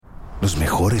Los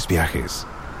mejores viajes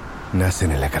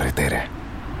nacen en la carretera,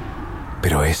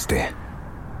 pero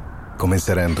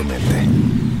comenzará en tu mente.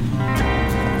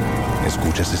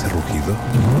 ¿Escuchas ese rugido?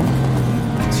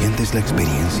 ¿Sientes la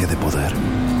experiencia de poder?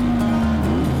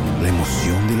 ¿La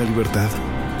emoción de la libertad?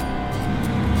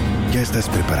 Ya estás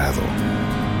preparado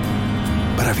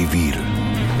para vivir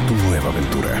tu nueva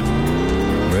aventura.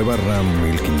 Nueva Ram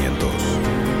 1500.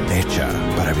 Hecha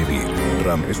para vivir.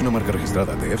 Ram es una marca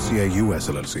registrada de FCI US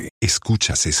LLC.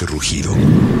 ¿Escuchas ese rugido?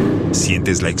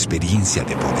 ¿Sientes la experiencia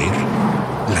de poder?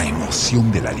 ¿La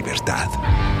emoción de la libertad?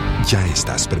 Ya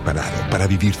estás preparado para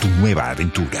vivir tu nueva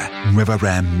aventura. Nueva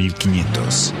Ram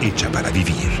 1500. Hecha para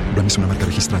vivir. Ram es una marca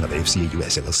registrada de FCI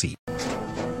US LLC.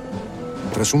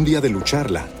 Tras un día de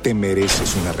lucharla, te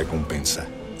mereces una recompensa.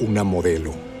 Una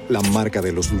Modelo, la marca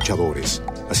de los luchadores.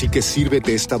 Así que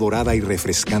sírvete esta dorada y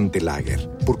refrescante lager,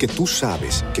 porque tú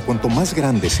sabes que cuanto más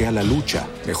grande sea la lucha,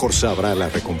 mejor sabrá la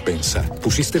recompensa.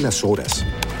 Pusiste las horas,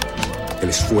 el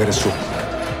esfuerzo,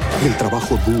 el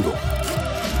trabajo duro.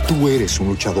 Tú eres un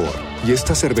luchador y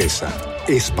esta cerveza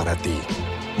es para ti.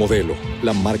 Modelo,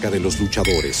 la marca de los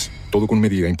luchadores. Todo con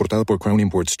medida, importada por Crown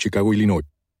Imports, Chicago, Illinois.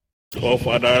 Of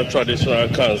other traditional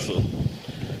council.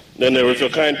 Then there was your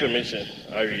kind permission,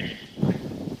 I read.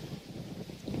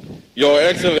 Your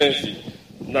Excellency,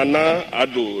 Nana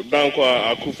Addo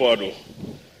Dankwa Akuffo Addo,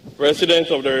 President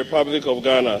of the Republic of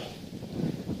Ghana,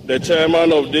 the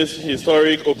chairman of this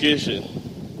historic occasion,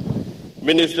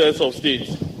 Ministers of State,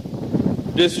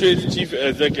 District Chief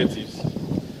Executives,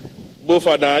 both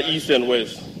Ada East and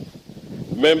West,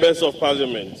 Members of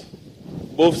Parliament,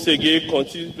 both Sege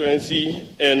constituency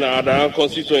and Ada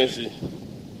constituency,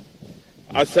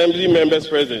 Assembly members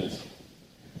present,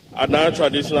 Ada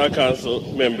Traditional Council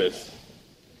members,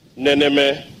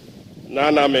 Neneme,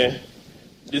 Naname,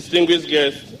 distinguished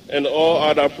guests, and all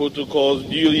other protocols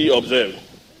duly observed.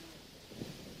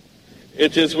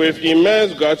 It is with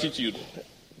immense gratitude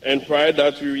and pride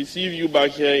that we receive you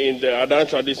back here in the Ada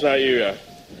traditional area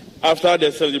after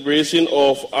the celebration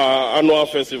of our annual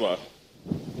festival.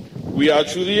 We are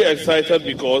truly excited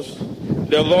because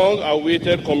the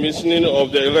long-awaited commissioning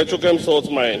of the Electrochem salt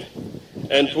mine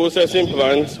and processing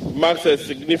plant marks a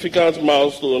significant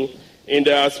milestone in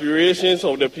the aspirations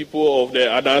of the people of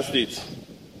the Ada state.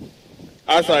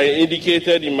 As I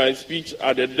indicated in my speech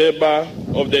at the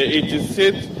Deba of the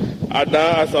 86th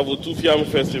Ada Asavotufiam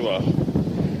Festival,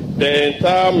 the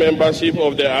entire membership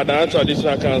of the Ada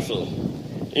Traditional Council,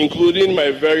 including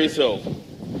my very self,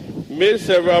 made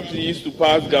several pleas to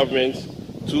past governments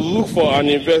to look for an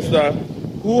investor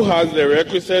who has the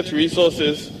requisite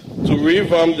resources to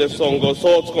revamp the Songo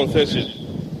Salt concession.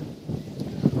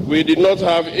 We did not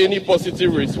have any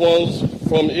positive response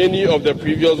from any of the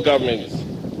previous governments.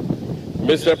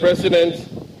 Mr. President,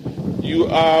 you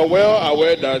are well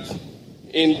aware that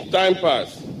in time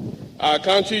past, our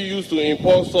country used to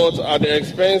import salt at the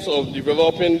expense of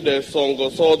developing the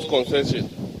Songo Salt concession,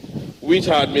 which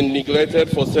had been neglected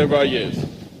for several years.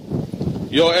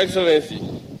 Your Excellency,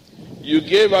 you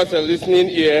gave us a listening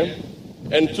ear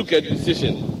and took a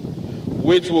decision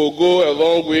which will go a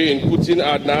long way in putting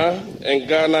Ada and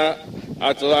Ghana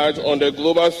at large on the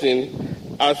global scene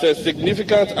as a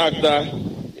significant actor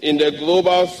in the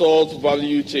global salt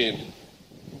value chain.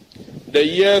 The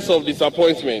years of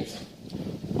disappointment,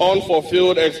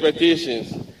 unfulfilled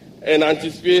expectations, and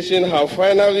anticipation have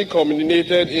finally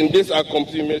culminated in this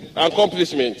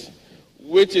accomplishment,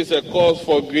 which is a cause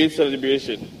for great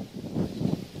celebration.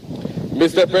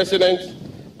 Mr. President,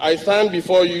 I stand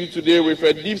before you today with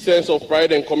a deep sense of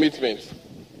pride and commitment.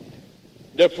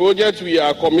 The project we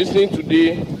are commissioning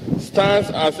today stands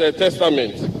as a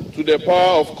testament to the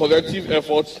power of collective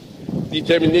effort,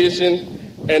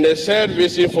 determination, and a shared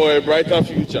vision for a brighter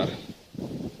future.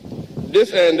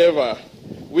 This endeavor,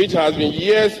 which has been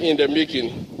years in the making,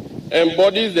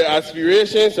 embodies the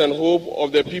aspirations and hope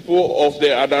of the people of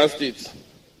the Ada State.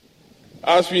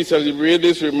 As we celebrate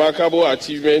this remarkable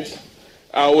achievement,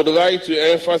 I would like to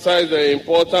emphasize the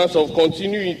importance of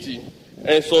continuity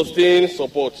and sustained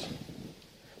support.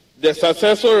 The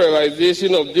successful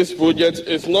realization of this project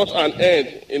is not an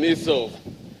end in itself,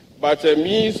 but a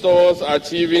means towards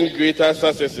achieving greater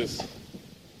successes.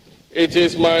 It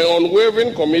is my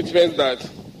unwavering commitment that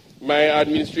my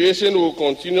administration will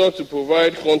continue to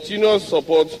provide continuous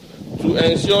support to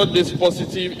ensure this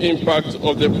positive impact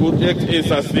of the project is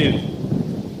sustained.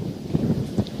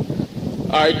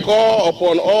 I call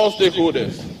upon all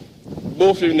stakeholders,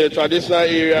 both in the traditional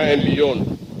area and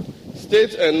beyond,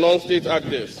 state and non-state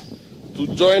actors, to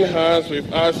join hands with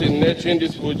us in nurturing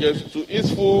this project to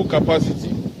its full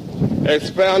capacity,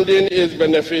 expanding its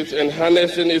benefits and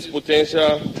harnessing its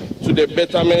potential to the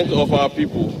betterment of our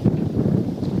people.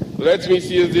 Let me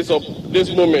seize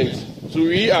this moment to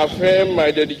reaffirm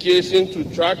my dedication to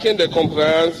tracking the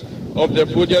compliance of the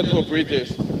project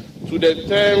operators to the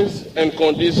terms and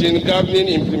conditions governing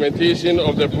implementation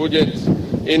of the project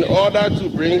in order to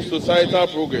bring societal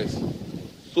progress,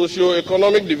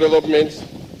 socio-economic development,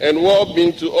 and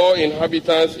well-being to all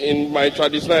inhabitants in my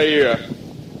traditional area.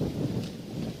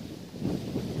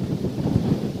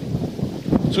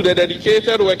 To the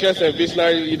dedicated workers and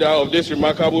visionary leader of this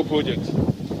remarkable project,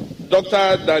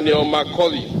 Dr. Daniel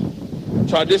Macaulay,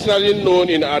 traditionally known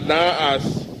in Adan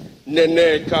as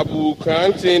Nene Kabu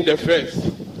Krantin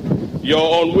I,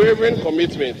 your unwavering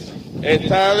commitment and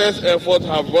tireless effort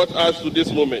have brought us to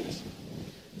this moment.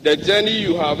 The journey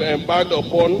you have embarked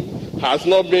upon has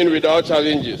not been without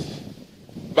challenges,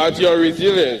 but your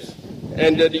resilience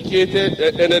and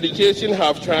dedication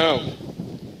have triumphed.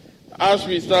 As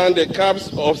we stand the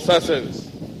cups of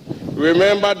success,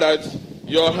 remember that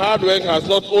your hard work has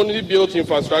not only built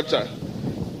infrastructure,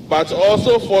 but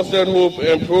also fostered hope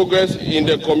and progress in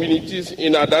the communities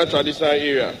in Adan traditional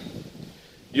area.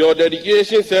 Your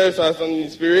dedication serves as an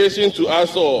inspiration to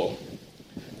us all.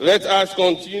 Let us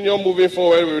continue moving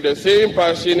forward with the same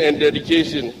passion and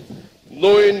dedication,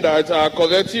 knowing that our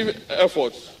collective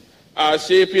efforts are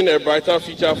shaping a brighter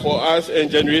future for us and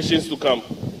generations to come.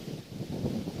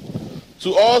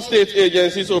 To all state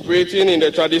agencies operating in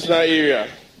the traditional area,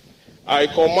 I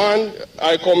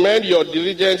commend your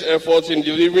diligent efforts in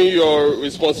delivering your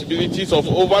responsibilities of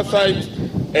oversight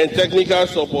and technical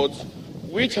support,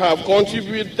 which have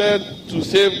contributed to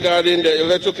safeguarding the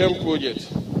Electrochem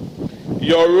project.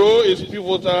 Your role is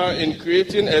pivotal in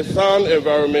creating a sound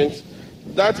environment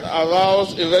that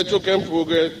allows Electrochem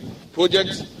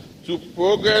projects to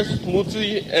progress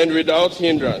smoothly and without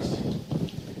hindrance.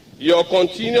 Your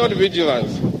continued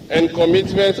vigilance and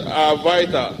commitment are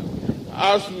vital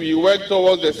as we work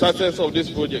towards the success of this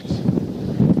project.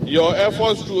 Your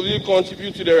efforts truly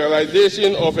contribute to the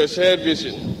realization of a shared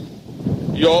vision.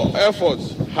 Your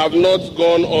efforts have not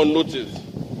gone unnoticed.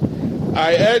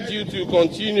 I urge you to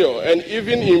continue and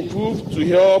even improve to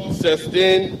help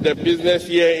sustain the business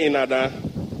here in Adan.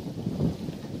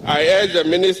 I urge the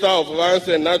Minister of Lands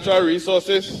and Natural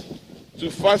Resources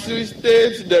to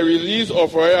facilitate the release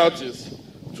of royalties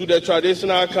to the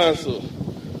Traditional Council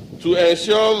to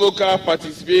ensure local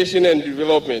participation and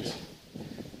development.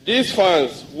 These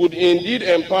funds would indeed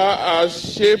empower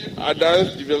us shape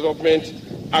Adan's development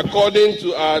according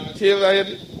to our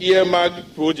tailored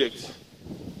earmarked project.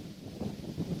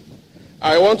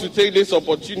 I want to take this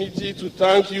opportunity to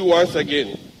thank you once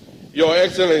again, Your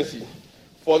Excellency,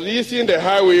 for leasing the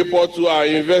highway port to our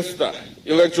investor,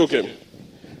 Electrochem.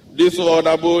 This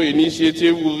laudable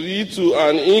initiative will lead to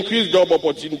an increased job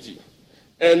opportunity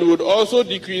and would also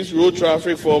decrease road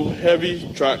traffic from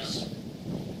heavy trucks.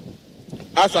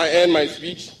 As I end my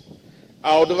speech,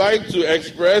 I would like to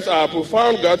express our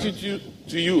profound gratitude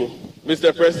to you,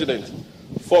 Mr. President,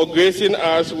 for gracing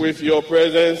us with your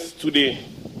presence today.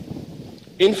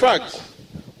 In fact,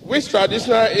 which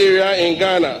traditional area in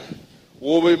Ghana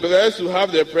will be blessed to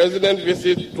have the President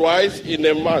visit twice in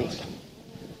a month?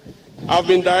 I've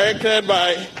been directed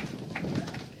by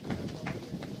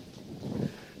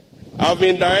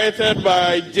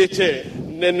Jeche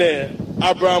Nene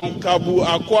Abraham Kabu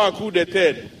Akwaku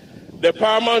III, the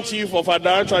paramount chief of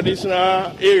Adan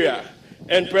Traditional Area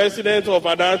and president of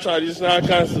Adan Traditional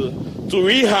Council, to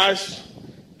rehash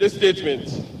the statement.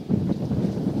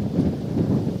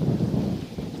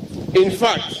 In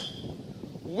fact,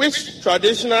 which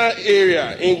traditional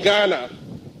area in Ghana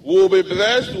will be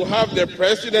blessed to have the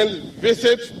president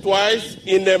visit twice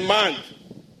in a month?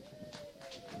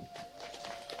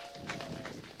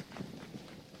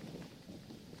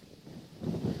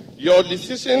 Your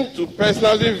decision to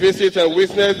personally visit and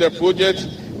witness the project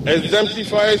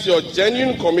exemplifies your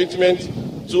genuine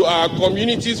commitment to our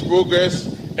community's progress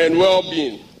and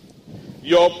well-being.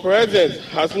 Your presence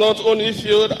has not only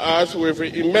filled us with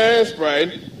immense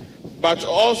pride, but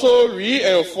also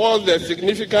reinforced the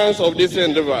significance of this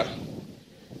endeavor.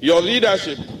 Your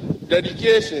leadership,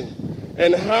 dedication,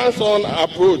 and hands-on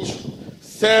approach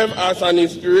serve as an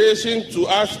inspiration to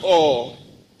us all.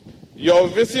 Your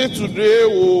visit today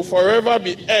will forever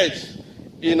be etched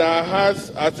in our hearts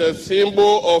as a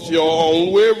symbol of your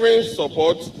unwavering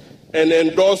support and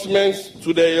endorsements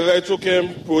to the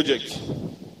Electrochem project.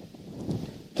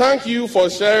 Thank you for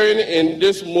sharing in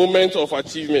this moment of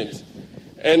achievement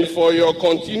and for your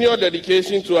continued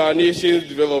dedication to our nation's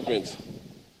development.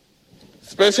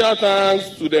 Special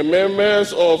thanks to the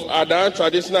members of Adan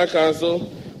Traditional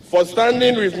Council for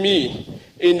standing with me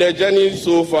in the journey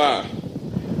so far.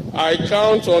 I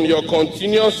count on your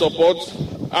continuous support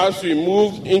as we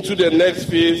move into the next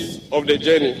phase of the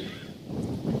journey.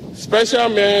 Special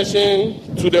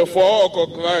mention to the 4 Oko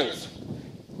clans,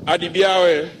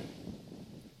 Adibiawe,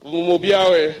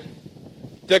 Umubiawe,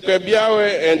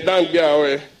 Tekwebiawe, and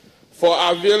Danbiawe, for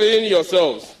availing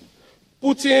yourselves,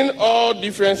 putting all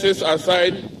differences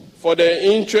aside for the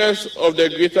interest of the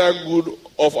greater good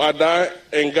of Ada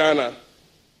and Ghana.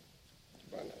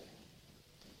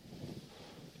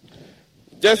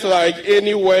 Just like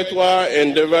any worthwhile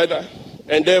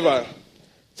endeavor,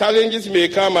 challenges may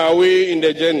come our way in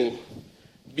the journey.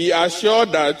 Be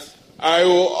assured that I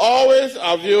will always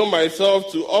avail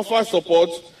myself to offer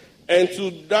support and to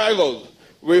dialogue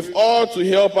with all to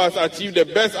help us achieve the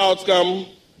best outcome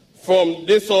from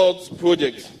this sort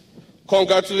project.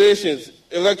 Congratulations,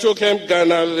 Electrochem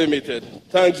Ghana Limited.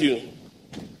 Thank you.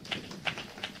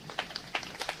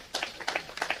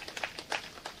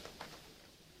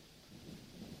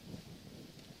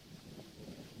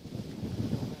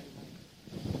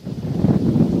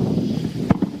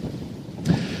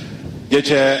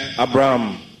 Yeche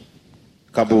Abraham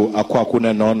Kabu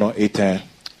Akwakune Nono Eten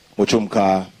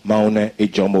Muchumka Maune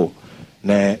Ijomo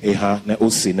Ne Eha Ne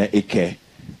Usi Ne Ike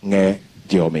Ne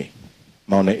Diomi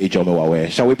Maune Ijomo Wawe.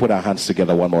 Shall we put our hands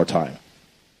together one more time?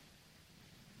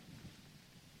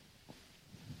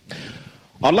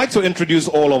 I'd like to introduce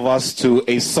all of us to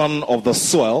a son of the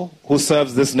soil who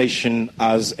serves this nation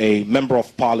as a member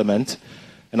of parliament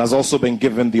and has also been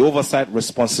given the oversight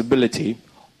responsibility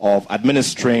of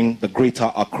administering the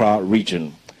Greater Accra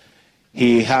region.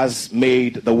 He has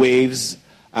made the waves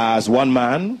as one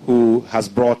man who has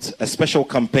brought a special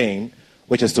campaign,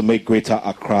 which is to make Greater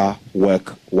Accra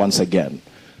work once again.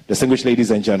 Distinguished ladies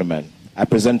and gentlemen, I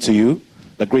present to you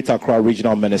the Greater Accra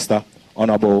Regional Minister,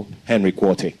 Honorable Henry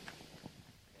Quartey.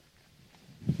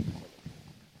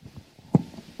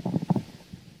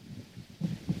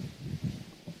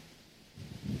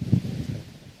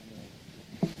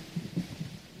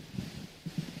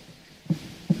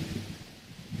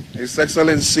 His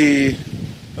Excellency,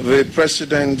 the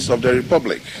President of the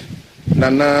Republic,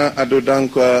 Nana Addo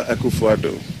Dankwa Akuffo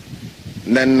Addo,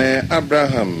 Nene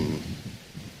Abraham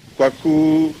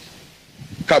Kwaku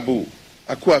Kabu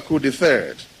Akwaku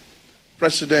III,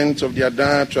 President of the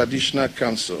Ada Traditional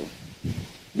Council,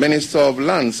 Minister of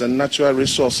Lands and Natural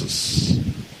Resources,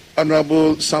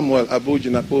 Honorable Samuel Abu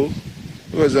Jinapo,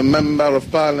 who is a Member of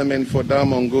Parliament for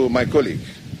Damongo, my colleague.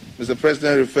 Mr.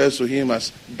 President refers to him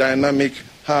as dynamic,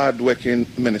 hard-working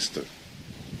minister.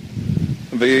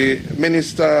 The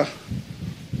Minister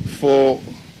for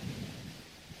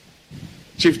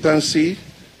Chieftaincy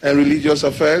and Religious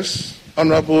Affairs,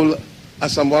 Honorable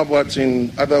Asamoah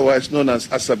Boateng, otherwise known as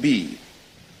Asabi.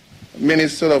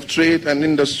 Minister of Trade and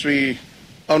Industry,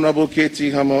 Honorable K.T.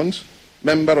 Hammond,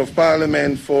 Member of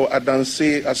Parliament for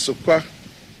Adanse Asokwa.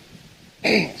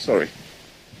 Sorry.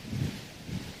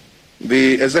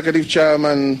 The Executive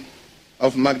Chairman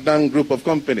of Magdan Group of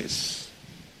Companies,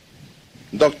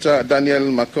 Dr. Daniel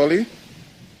Macaulay,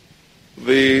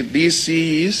 the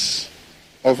DCs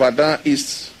of Ada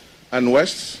East and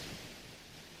West,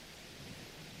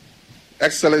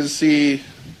 Excellency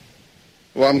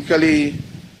Wamkali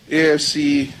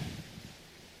AFC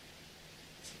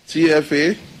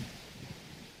TFA,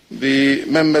 the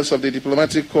members of the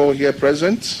diplomatic corps here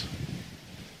present,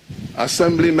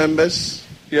 assembly members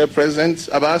here present,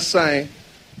 Abasai,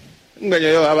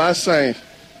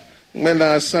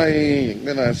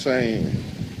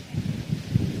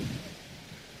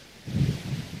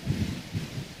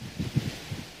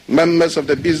 members of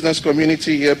the business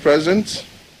community here present,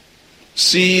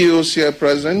 CEOs here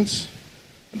present,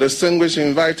 distinguished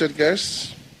invited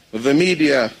guests, the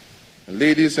media,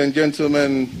 ladies and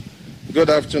gentlemen, good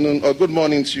afternoon or good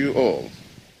morning to you all.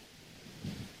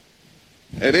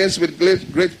 It is with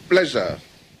great pleasure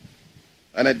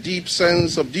and a deep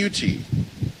sense of duty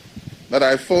that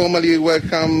I formally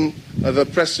welcome the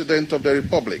President of the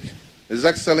Republic, His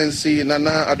Excellency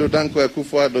Nana Addo Dankwa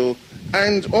Akuffo Addo,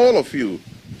 and all of you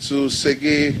to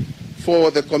Sege for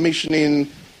the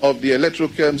commissioning of the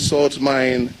Electrochem salt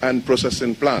mine and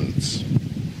processing plants.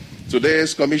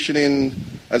 Today's commissioning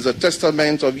is a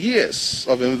testament of years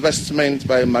of investment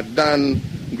by Magdan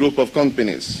Group of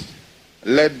Companies,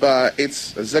 led by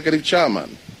its executive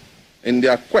chairman, in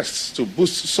their quest to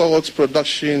boost salt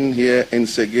production here in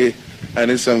Sege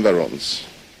and its environs.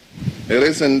 It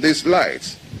is in this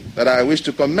light that I wish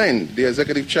to commend the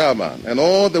executive chairman and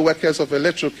all the workers of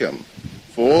Electrochem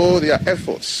for all their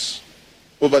efforts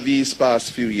over these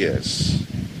past few years.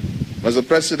 Mr.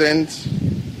 President,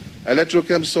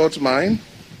 Electrochem salt mine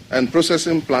and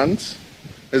processing plant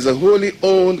is a wholly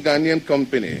owned Ghanaian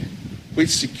company which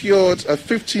secured a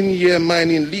 15-year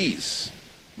mining lease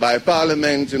by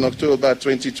Parliament in October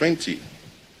 2020,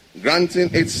 granting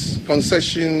its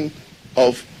concession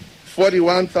of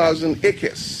 41,000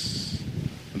 acres.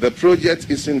 The project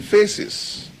is in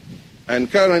phases,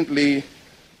 and currently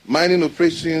mining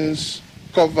operations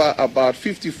cover about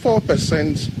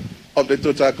 54% of the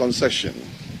total concession.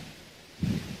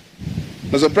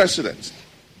 Mr. President,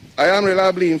 I am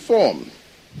reliably informed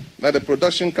that the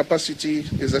production capacity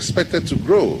is expected to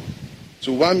grow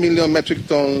to 1 million metric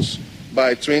tons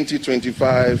by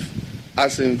 2025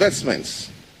 as investments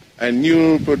and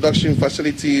new production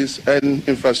facilities and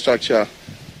infrastructure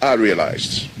are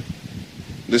realized.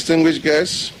 Distinguished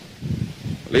guests,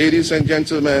 ladies and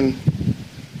gentlemen,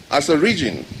 as a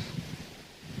region,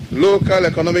 local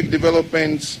economic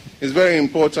development is very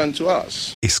important to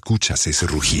us. ¿Escuchas ese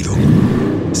rugido?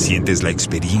 ¿Sientes la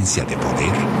experiencia de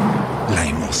poder? La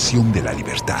emoción de la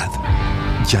libertad.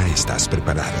 Ya estás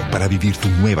preparado para vivir tu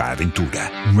nueva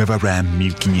aventura. Nueva Ram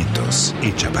 1500,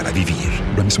 hecha para vivir.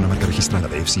 Ram es una marca registrada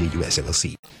de FCA US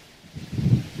LLC.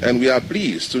 And we are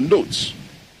pleased to note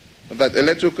that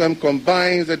Electrochem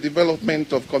combines the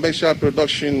development of commercial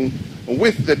production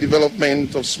with the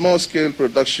development of small-scale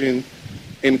production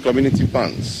in community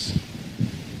ponds.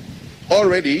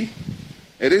 Already,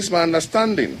 it is my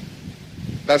understanding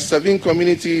that 7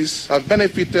 communities have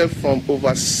benefited from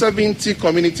over 70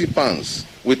 community ponds,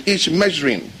 with each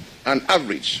measuring an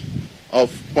average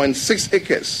of 0.6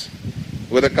 acres,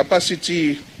 with a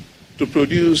capacity to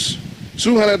produce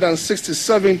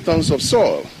 267 tons of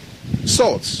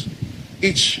salts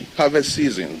each harvest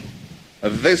season.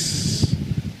 This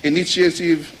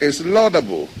initiative is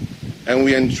laudable, and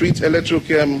we entreat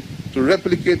Electrochem to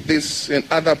replicate this in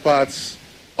other parts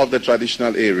of the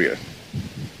traditional area.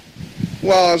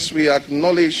 Whilst we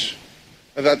acknowledge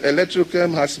that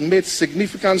Electrochem has made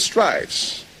significant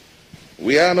strides,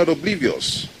 we are not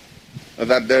oblivious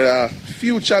that there are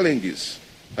few challenges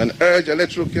and urge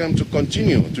Electrochem to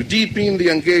continue to deepen the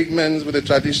engagements with the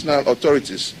traditional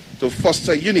authorities to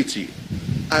foster unity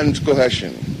and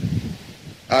cohesion.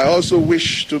 I also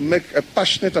wish to make a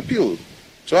passionate appeal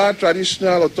to our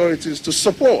traditional authorities to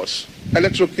support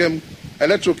Electrochem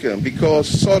because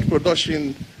salt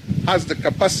production has the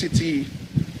capacity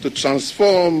to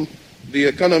transform the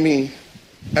economy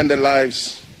and the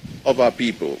lives of our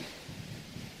people.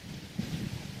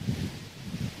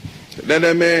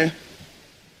 Naname,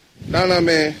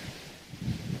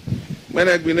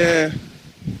 Menegbine,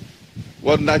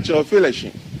 what natural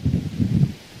fellowship,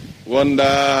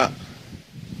 wanda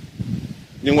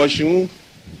Niwashu,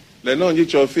 Lenon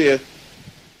Jichofia,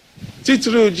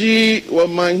 Titruji,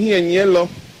 Wamanhi and Yellow,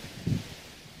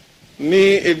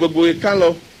 Ni Egbobu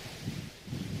Kalo,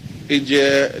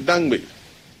 Ije Dangbe,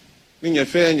 Ninya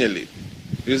Fenyeli,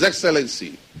 His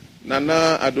Excellency,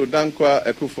 Nana Addo Dankwa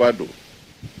Akuffo Addo,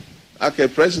 Ake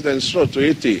President Sroto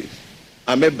Ete,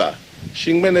 Ameba,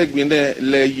 Shingmenegbine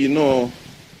Le Yino,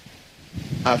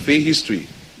 Afe history,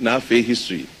 na Afe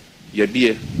history,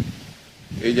 Yebie.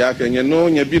 Eja kenye no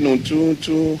nyebino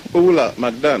tu Oula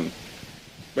Magdan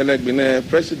Benegbine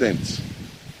President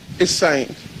Esain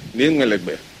ni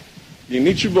ngelegbe ni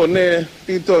nichubo ne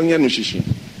tito nye nushishi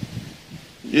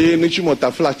ye nichumo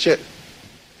taflache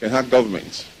ke ha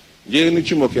government ye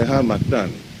nichumo ke ha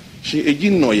Magdan shi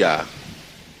eji noya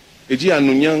eji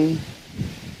anunyang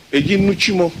eji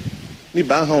nuchumo ni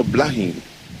ba ha oblahin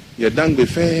ye dangbe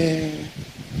fe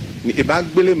ni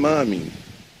ebagbele mami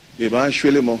e ba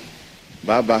shwele mo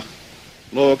Baba,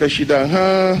 lo kashida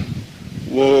ha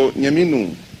wo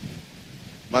nyaminu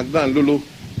Magdan Lulu,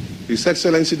 His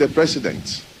Excellency the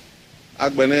President,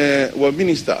 Agbene wo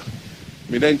Minister,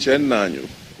 Midenche Nanyo,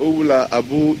 Oula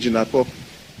Abu Jinako,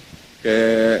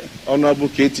 ke Honorable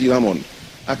Katie Lamon,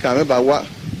 Akame Bawa,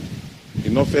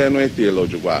 Inofe no ete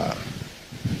lojugwa.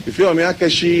 If you me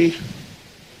akeshi,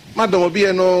 Madam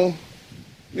Obieno,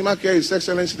 Nimake His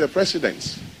Excellency the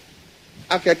President,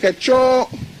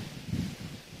 Akekecho.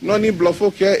 Noni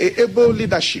Blofoke, a able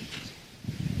leadership.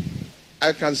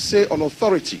 I can say on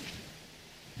authority,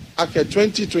 after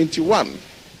 2021,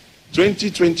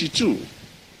 2022,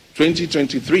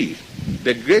 2023,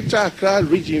 the Greater Accra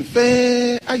region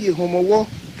fair aye homowo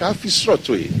kafi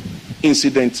srotwe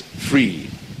incident free.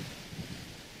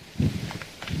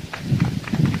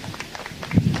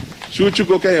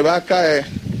 Chuchuko kaya ba kae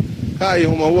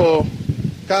homowo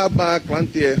ka ba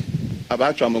klantie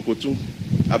aba chamakotu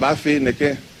aba fe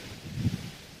neke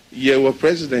ye wo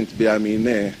president be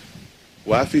amine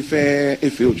wa fife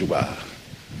efe ojuba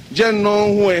je no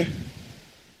hue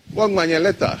wo gbanye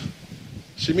letter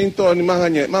shiminto ni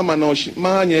mahanye mama no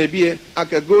mahanye bie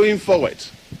aka going forward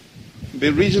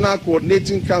the Regional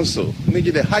Coordinating Council,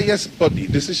 the highest body,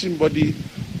 decision body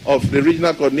of the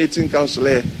Regional Coordinating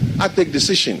Council, I take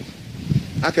decision.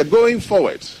 Going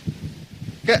forward,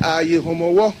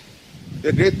 the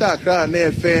Greater Accra,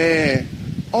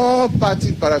 all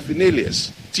party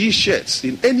paraphernalias, T-shirts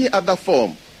in any other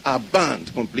form are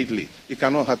banned completely. It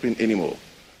cannot happen anymore.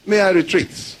 May I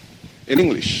retreat in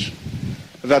English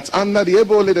that under the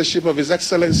able leadership of His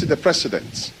Excellency the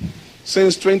President,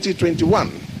 since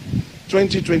 2021,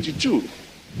 2022,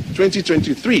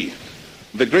 2023,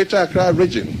 the Greater Accra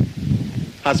region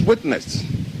has witnessed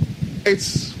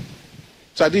its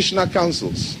traditional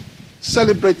councils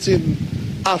celebrating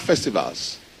our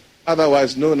festivals,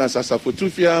 otherwise known as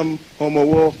Asafotufiam,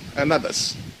 Homowo, and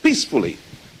others, peacefully,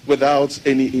 without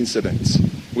any incidents.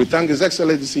 We thank His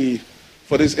Excellency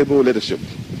for this able leadership.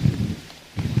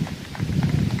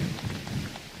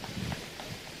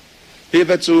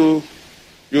 Hitherto,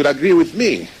 you would agree with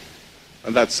me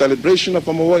that celebration of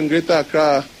Homowo in Greater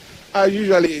Accra are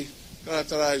usually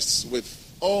characterized with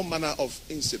all manner of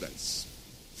incidents,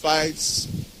 fights,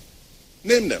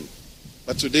 name them.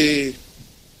 But today,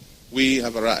 we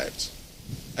have arrived.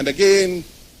 And again,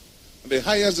 the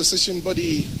highest decision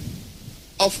body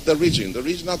of the region, the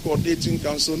Regional Coordinating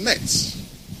Council, met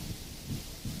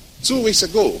 2 weeks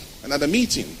ago, and at a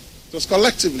meeting, it was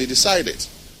collectively decided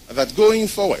that going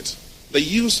forward, the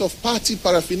use of party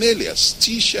paraphernalia,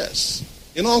 T-shirts,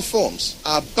 in all forms,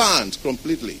 are banned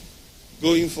completely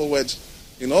going forward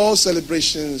in all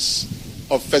celebrations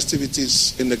of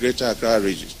festivities in the Greater Accra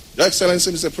region. Your Excellency,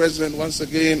 Mr. President, once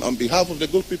again, on behalf of the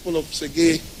good people of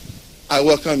Sege, I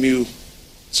welcome you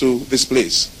to this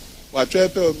place. Mr.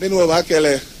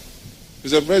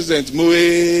 President,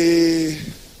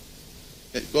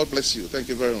 God bless you. Thank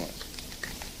you very much.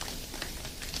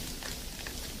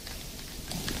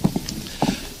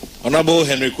 Honorable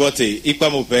Henry Quote,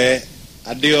 Ikpamupe,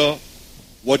 Adio,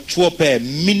 Wachuope,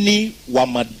 Mini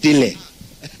Wamadile.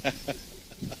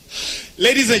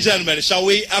 Ladies and gentlemen, shall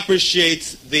we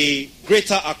appreciate the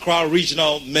Greater Accra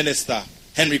Regional Minister,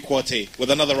 Henry Quote, with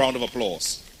another round of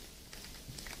applause.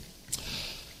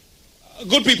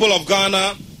 Good people of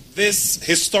Ghana, this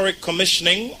historic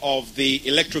commissioning of the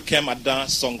Electrochem Adda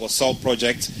Songo Sol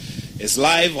project is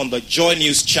live on the Joy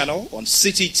News channel, on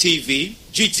City TV,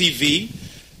 GTV,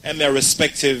 and their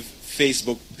respective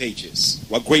Facebook pages.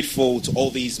 We're grateful to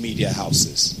all these media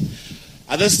houses.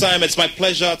 At this time, it's my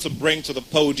pleasure to bring to the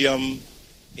podium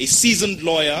a seasoned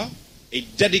lawyer, a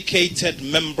dedicated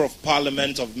member of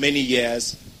parliament of many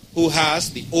years, who has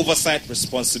the oversight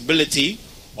responsibility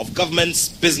of government's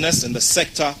business in the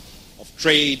sector of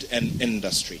trade and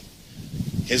industry.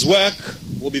 His work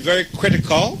will be very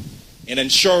critical in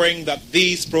ensuring that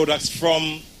these products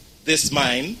from this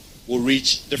mine will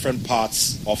reach different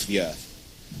parts of the earth.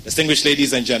 Distinguished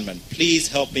ladies and gentlemen, please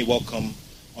help me welcome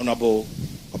Honorable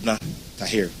Obna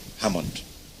Tahir Hammond.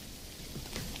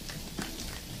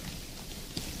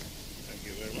 Thank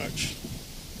you very much.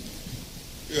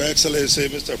 Your Excellency,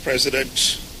 Mr.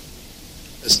 President,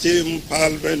 esteemed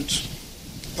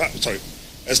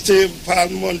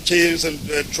parliamentarians and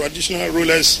traditional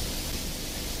rulers,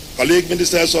 colleague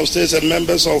ministers of state and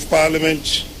members of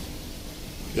parliament,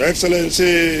 Your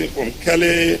Excellency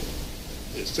Kelly,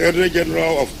 Secretary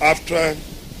General of AFTRA,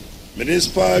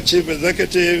 municipal chief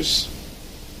executives,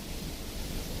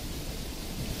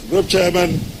 Group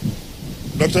Chairman,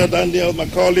 Dr. Daniel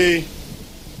Macaulay,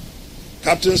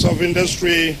 captains of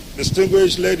industry,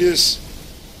 distinguished ladies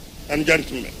and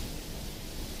gentlemen.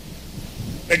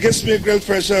 It gives me great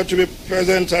pleasure to be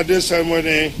present at this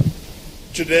ceremony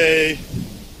today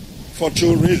for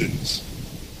two reasons.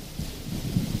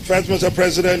 First, Mr.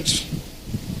 President,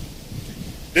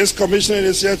 this commissioning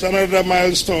is yet another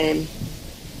milestone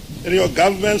in your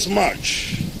government's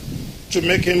march to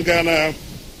making Ghana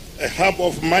a hub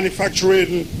of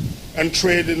manufacturing and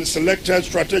trade in selected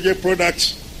strategic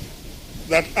products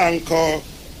that anchor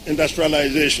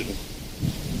industrialization.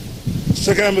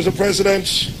 Second, Mr.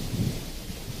 President,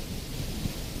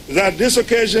 that this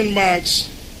occasion marks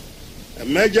a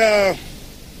major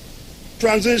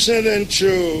transition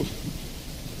into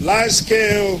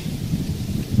large-scale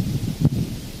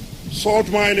salt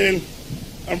mining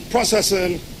and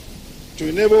processing to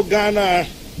enable Ghana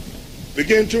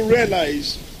begin to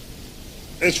realize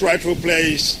its rightful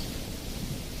place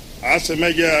as a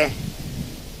major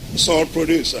salt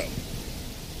producer.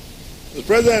 Mr.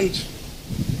 President,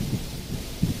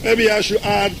 maybe I should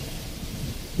add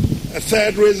a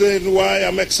third reason why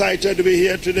I'm excited to be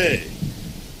here today.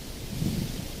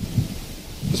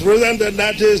 Mr. President, and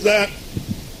that is that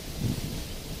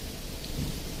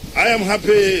I am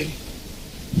happy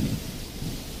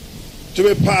to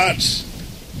be part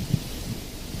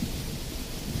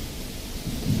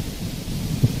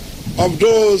of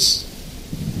those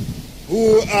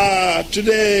who are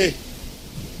today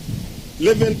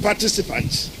living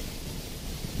participants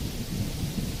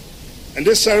in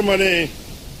this ceremony,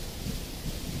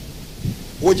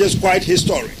 which is quite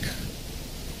historic.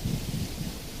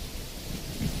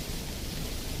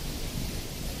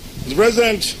 Mr.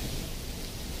 President,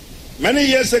 many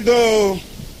years ago,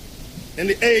 in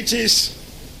the 80s,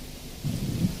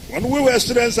 when we were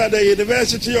students at the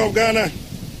University of Ghana,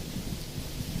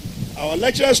 our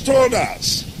lecturers told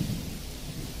us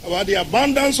about the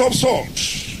abundance of salt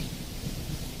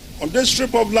on this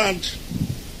strip of land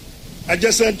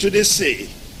adjacent to this sea,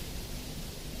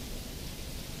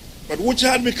 but which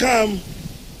had become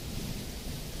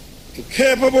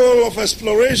incapable of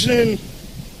exploration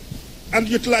and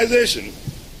utilization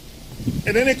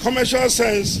in any commercial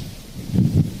sense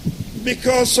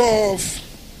because of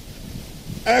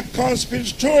a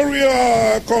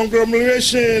conspiratorial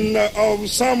conglomeration of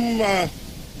some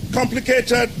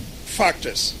complicated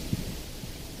factors.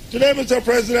 Today, Mr.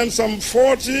 President, some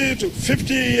 40 to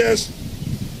 50 years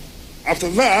after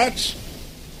that,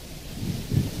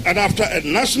 and after a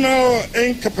national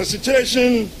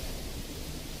incapacitation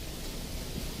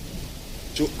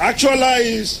to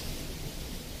actualize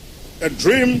a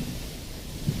dream,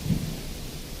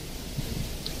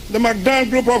 the McDonald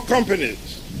Group of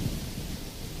companies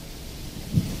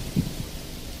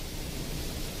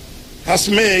has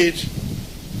made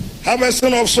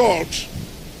harvesting of salt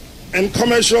in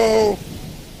commercial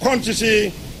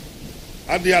quantity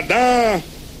at the Addo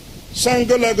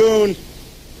Sango Lagoon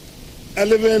a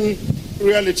living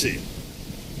reality.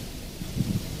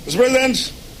 Mr.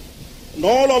 President, and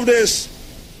all of this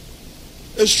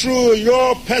is through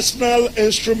your personal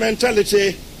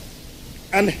instrumentality,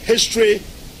 and history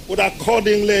would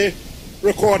accordingly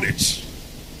record it.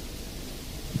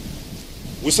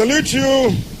 We salute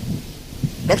you,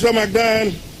 Dr.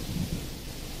 McDonald,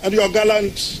 and your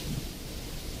gallant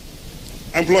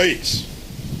employees.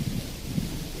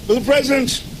 Mr.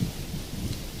 President,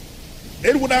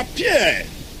 it would appear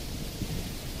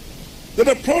that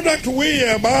the product we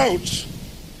are about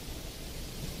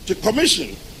to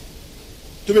commission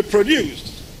to be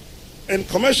produced in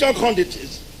commercial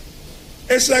quantities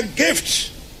is a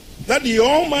gift that the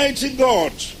Almighty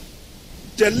God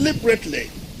deliberately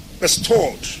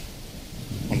bestowed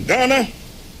on Ghana,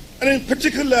 and in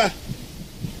particular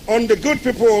on the good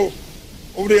people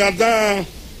of the Addo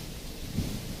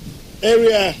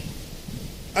area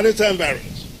and its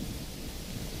environs.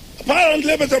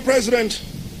 Apparently, Mr. President,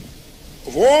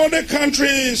 of all the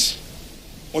countries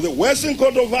on the western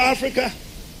coast of Africa,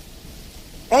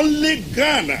 only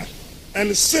Ghana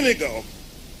and Senegal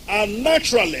are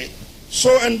naturally so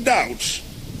endowed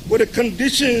with the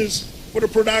conditions for the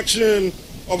production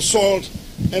of salt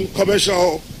in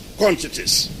commercial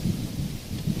quantities.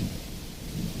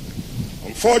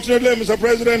 Unfortunately, Mr.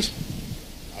 President,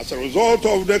 as a result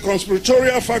of the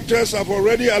conspiratorial factors I've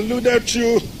already alluded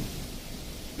to,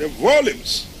 the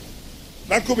volumes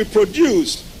that could be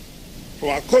produced from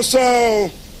our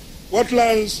coastal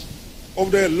wetlands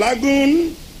of the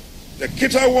lagoon, the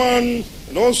Kita one,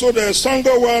 and also the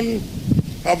Sango one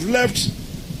have left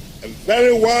a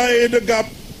very wide gap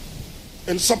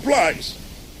in supplies,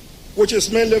 which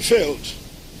is mainly filled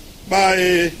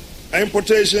by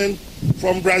importation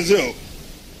from Brazil.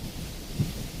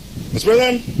 Mr.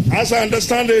 President, as I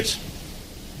understand it,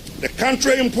 the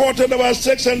country imported about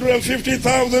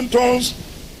 650,000 tons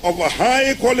of a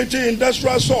high-quality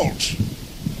industrial salt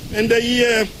in the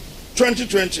year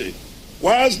 2020,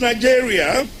 whilst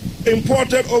Nigeria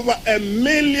imported over 1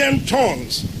 million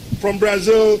tons from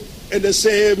Brazil in the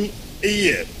same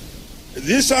year.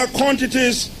 These are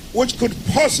quantities which could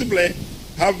possibly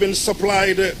have been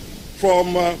supplied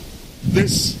from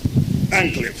this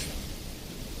enclave.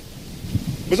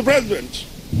 Mr. President,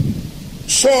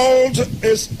 salt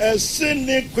is a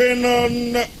sine qua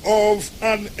non of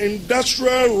an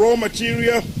industrial raw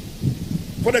material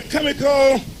for the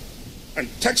chemical and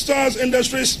textiles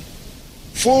industries,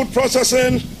 food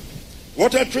processing,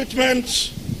 water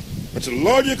treatment,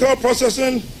 metallurgical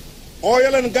processing,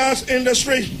 oil and gas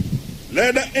industry,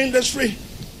 leather industry,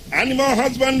 animal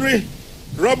husbandry,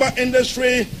 rubber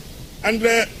industry, and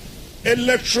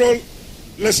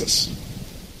electrolysis.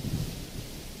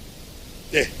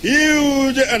 The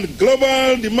huge and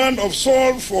global demand of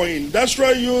salt for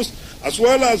industrial use, as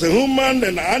well as human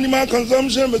and animal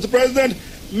consumption, Mr. President,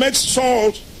 makes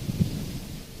salt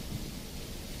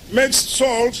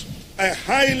a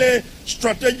highly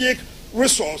strategic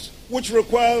resource which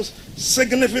requires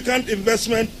significant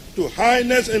investment to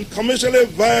harness in commercially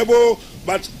viable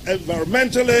but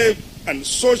environmentally and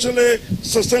socially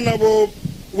sustainable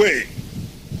way.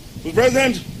 Mr.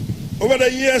 President, over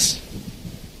the years,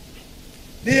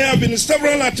 there have been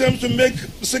several attempts to make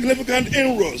significant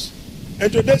inroads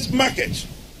into this market,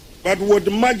 but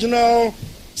with marginal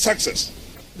success,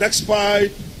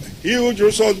 despite a huge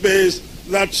resource base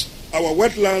that our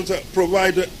wetlands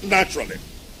provide naturally.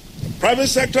 The private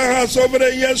sector has over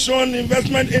the years shown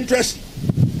investment interest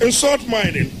in salt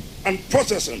mining and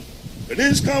processing.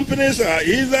 These companies are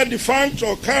either defunct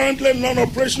or currently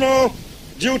non-operational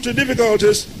due to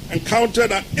difficulties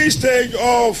encountered at each stage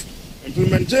of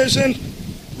implementation,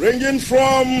 ranging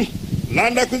from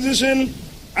land acquisition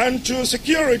and to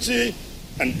security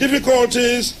and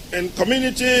difficulties in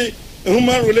community and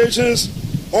human relations,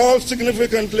 all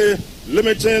significantly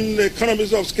limiting the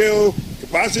economies of scale,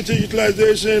 capacity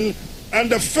utilization, and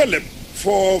the fillip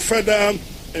for further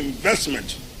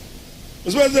investment.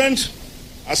 Mr. President,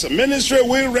 as a ministry,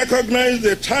 we recognize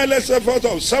the tireless efforts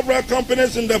of several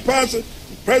companies in the past and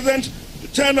present to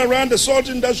turn around the salt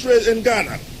industry in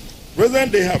Ghana.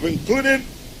 Present, they have included,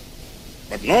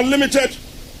 but not limited,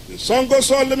 the Songo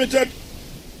Salt Limited,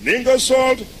 Ningo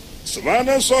Salt,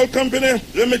 Savannah Salt Company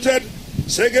Limited,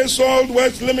 Sege Salt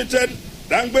West Limited,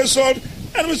 Dangbe Salt,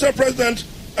 and Mr. President,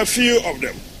 a few of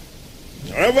them.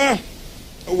 However,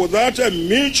 without a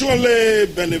mutually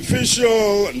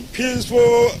beneficial and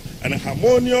peaceful and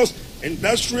harmonious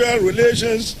industrial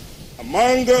relations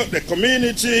among the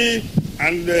community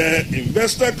and the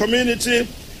investor community,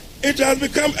 it has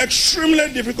become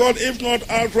extremely difficult, if not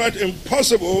outright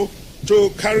impossible, to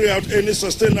carry out any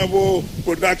sustainable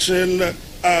production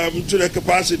to the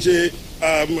capacity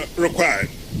required.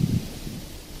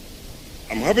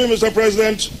 I'm happy, Mr.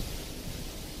 President,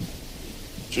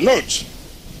 to note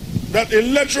that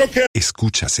Electrochem...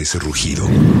 ¿Escuchas ese rugido?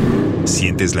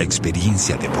 ¿Sientes la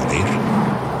experiencia de poder?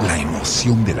 ¿La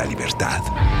emoción de la libertad?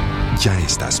 Ya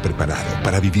estás preparado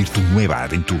para vivir tu nueva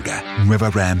aventura. Nueva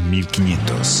Ram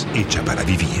 1500, hecha para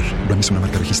vivir. Ram es una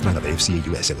marca registrada de FCA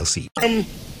US LLC.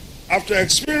 After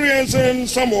experiencing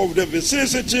some of the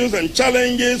vicissitudes and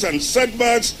challenges and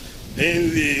setbacks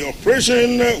in the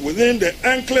operation within the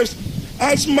enclaves,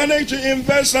 has managed to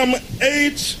invest some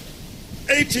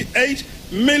 $88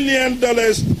 million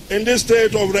in this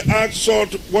state-of-the-art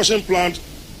salt washing plant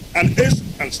and its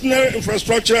ancillary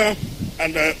infrastructure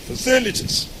and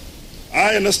facilities.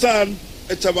 I understand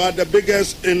it's about the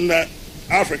biggest in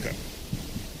Africa.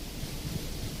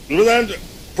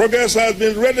 Progress has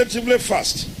been relatively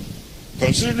fast,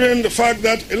 considering the fact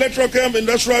that Electrochem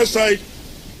industrial site,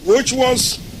 which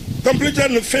was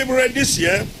completed in February this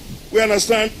year, we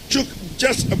understand took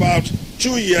just about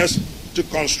 2 years to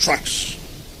construct.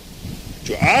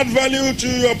 To add value to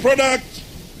your product,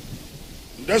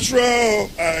 industrial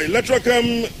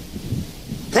Electrochem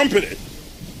company,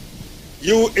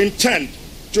 you intend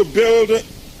to build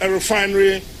a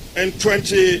refinery in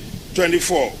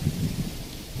 2024.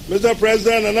 Mr.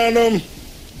 President, and I know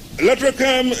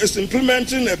Electrochem is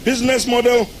implementing a business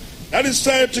model that is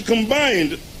set to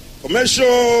combine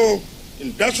commercial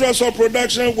industrial salt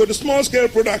production with small-scale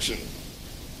production.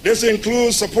 This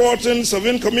includes supporting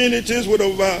 7 communities with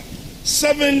over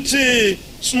 70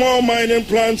 small mining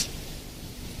plants,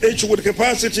 each with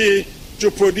capacity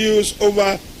to produce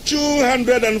over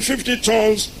 250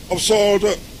 tons of salt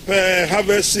per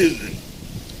harvest season.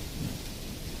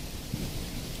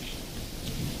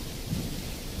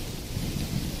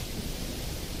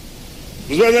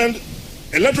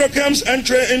 Electrochem's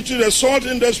entry into the salt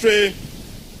industry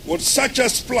with such a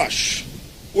splash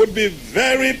would be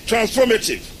very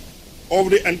transformative of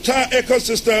the entire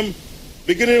ecosystem,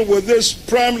 beginning with this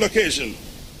prime location.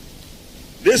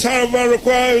 This, however,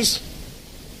 requires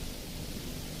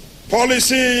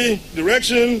policy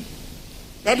direction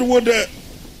that would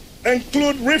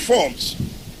include reforms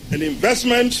in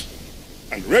investment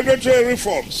and regulatory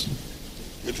reforms.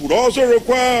 It would also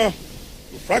require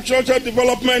infrastructure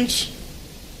development,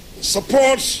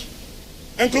 support,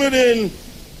 including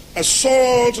a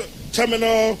salt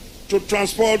terminal to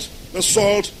transport the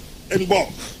salt in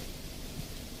bulk.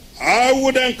 I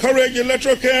would encourage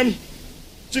Electrochem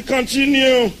to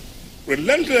continue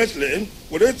relentlessly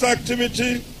with its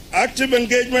active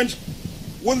engagement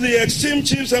with the esteemed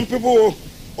chiefs and people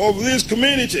of these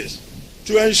communities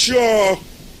to ensure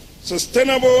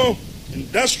sustainable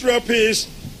industrial peace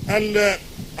and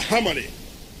harmony.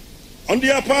 On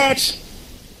their part,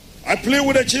 I plead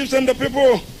with the chiefs and the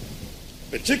people,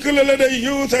 particularly the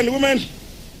youth and women,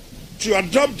 to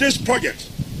adopt this project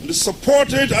and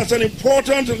support it as an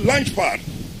important launchpad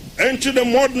into the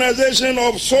modernization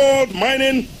of salt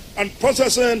mining and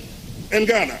processing in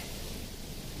Ghana.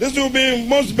 This will be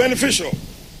most beneficial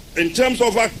in terms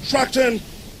of attracting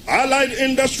allied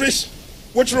industries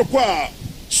which require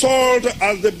salt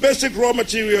as the basic raw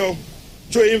material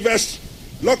to invest,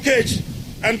 locate,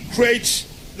 and create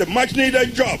the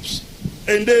much-needed jobs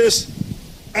in this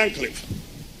enclave.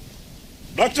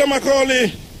 Dr.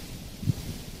 Macaulay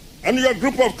and your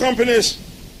group of companies,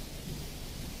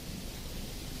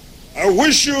 I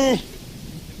wish you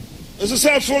a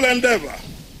successful endeavor.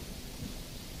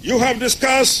 You have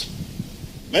discussed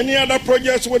many other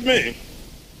projects with me.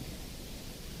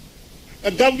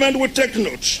 The government will take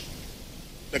note.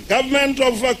 The government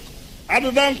of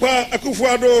Akuffo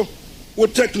Addo will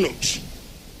take note.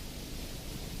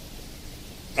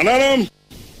 And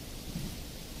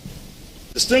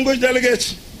distinguished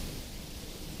delegates,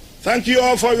 thank you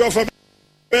all for your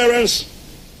forbearance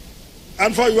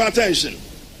and for your attention.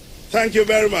 Thank you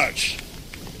very much.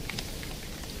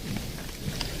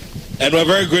 And we're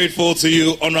very grateful to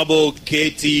you, Honorable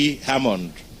K.T.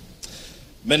 Hammond,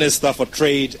 Minister for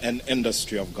Trade and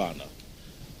Industry of Ghana.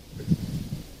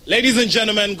 Ladies and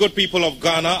gentlemen, good people of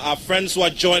Ghana, our friends who are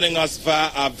joining us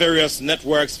via our various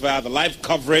networks, via the live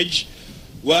coverage,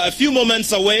 we're a few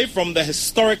moments away from the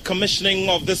historic commissioning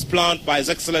of this plant by His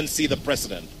Excellency the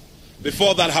President.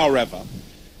 Before that, however,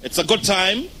 it's a good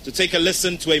time to take a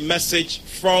listen to a message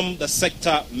from the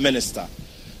Sector Minister.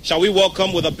 Shall we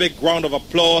welcome with a big round of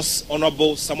applause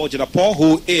Honorable Samuel Jinapor,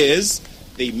 who is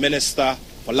the Minister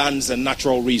for Lands and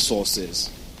Natural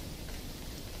Resources.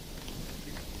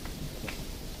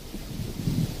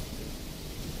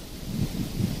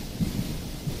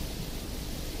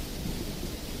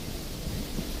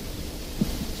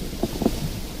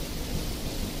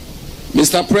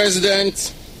 Mr.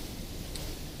 President,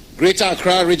 Greater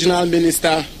Accra Regional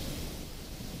Minister,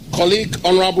 colleague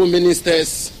honorable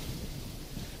ministers,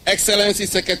 Excellency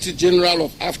Secretary General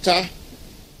of AFTA,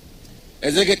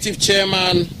 Executive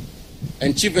Chairman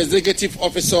and Chief Executive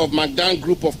Officer of Magdan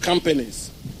Group of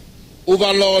Companies,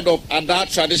 Overlord of Ada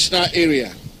Traditional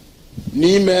Area,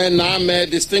 Nime, Name,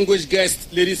 distinguished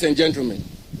guests, ladies and gentlemen.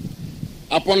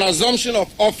 Upon assumption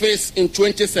of office in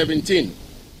 2017,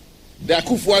 the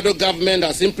Akuffo Addo government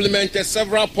has implemented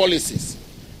several policies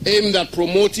aimed at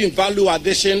promoting value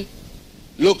addition,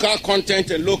 local content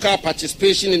and local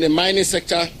participation in the mining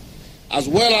sector, as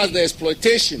well as the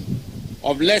exploitation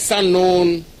of lesser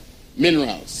known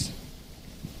minerals.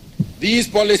 These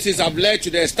policies have led to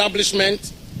the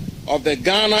establishment of the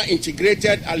Ghana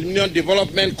Integrated Aluminium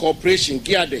Development Corporation,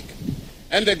 GIADEC,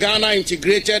 and the Ghana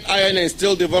Integrated Iron and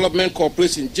Steel Development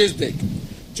Corporation, GISDEC,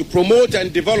 to promote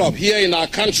and develop here in our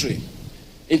country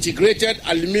integrated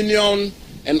aluminium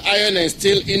and iron and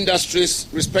steel industries,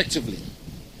 respectively.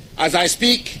 As I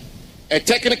speak, a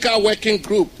technical working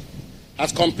group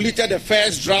has completed the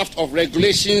first draft of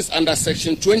regulations under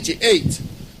Section 28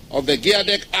 of the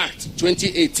GIADEC Act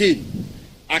 2018,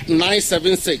 Act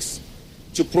 976,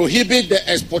 to prohibit the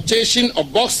exportation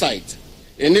of bauxite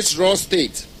in its raw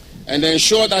state and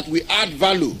ensure that we add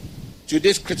value to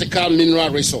this critical mineral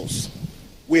resource.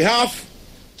 We have,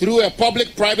 through a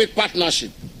public-private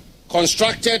partnership,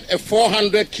 constructed a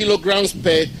 400 kilograms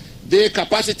per day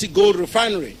capacity gold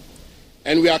refinery,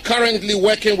 and we are currently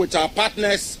working with our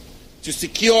partners to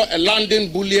secure a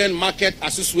London Bullion Market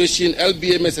Association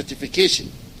LBMA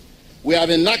certification. We have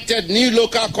enacted new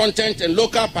local content and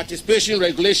local participation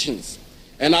regulations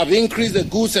and have increased the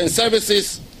goods and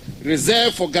services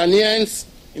reserved for Ghanaians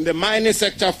in the mining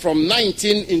sector from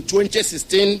 19 in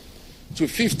 2016 to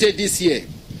 50 this year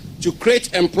to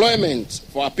create employment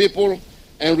for our people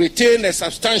and retain a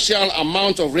substantial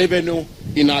amount of revenue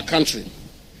in our country.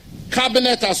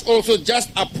 Cabinet has also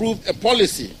just approved a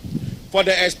policy for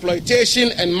the exploitation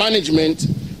and management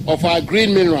of our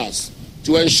green minerals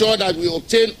to ensure that we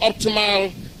obtain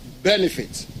optimal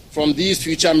benefit from these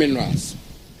future minerals.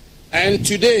 And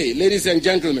today, ladies and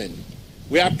gentlemen,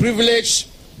 we are privileged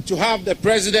to have the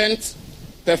President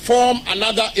perform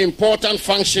another important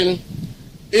function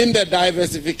in the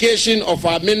diversification of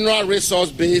our mineral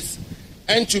resource base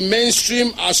and to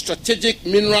mainstream our strategic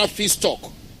mineral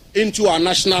feedstock into our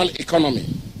national economy.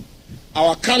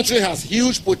 Our country has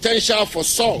huge potential for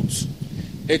salt.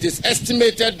 It is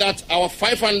estimated that our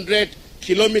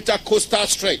 500-kilometer coastal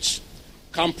stretch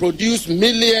can produce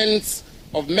millions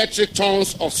of metric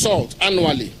tons of salt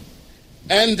annually.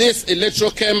 And this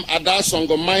Electrochem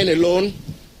Adasongo mine alone,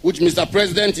 which Mr.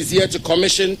 President is here to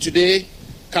commission today,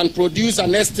 can produce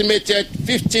an estimated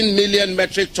 15 million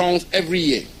metric tons every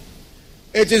year.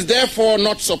 It is therefore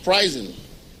not surprising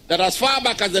that as far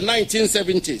back as the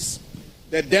 1970s,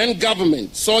 the then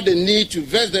government saw the need to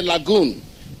vest the lagoon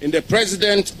in the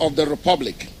President of the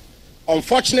Republic.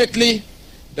 Unfortunately,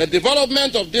 the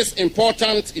development of this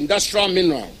important industrial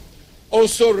mineral,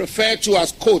 also referred to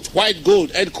as quote, white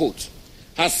gold, end quote,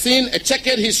 has seen a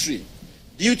checkered history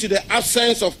due to the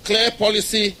absence of clear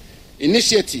policy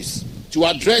initiatives to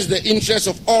address the interests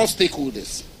of all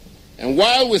stakeholders. And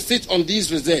while we sit on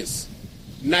these reserves,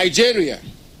 Nigeria,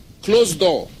 closed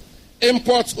door,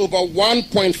 imports over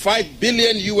 $1.5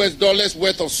 billion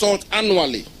worth of salt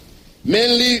annually,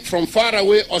 mainly from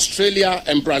faraway Australia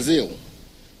and Brazil.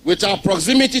 With our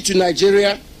proximity to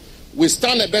Nigeria, we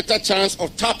stand a better chance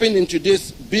of tapping into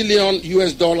this $1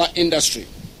 billion industry.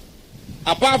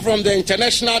 Apart from the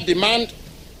international demand,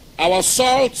 our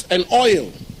salt and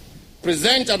oil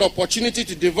present an opportunity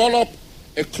to develop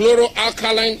a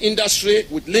chloroalkaline industry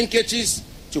with linkages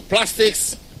to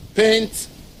plastics, paint,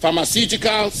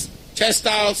 pharmaceuticals,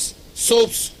 textiles,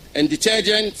 soaps and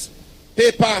detergents,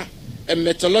 paper and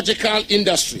metallurgical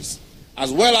industries,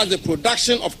 as well as the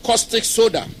production of caustic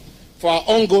soda for our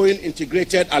ongoing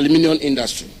integrated aluminium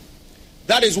industry.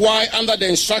 That is why, under the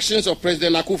instructions of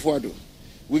President Akuffo Addo,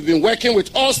 we've been working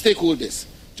with all stakeholders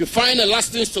to find a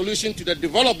lasting solution to the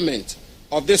development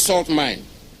of this salt mine.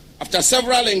 After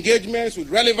several engagements with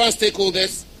relevant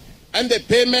stakeholders and the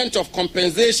payment of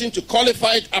compensation to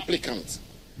qualified applicants,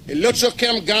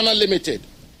 Electrochem Ghana Limited,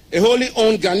 a wholly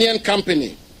owned Ghanaian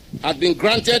company, has been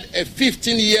granted a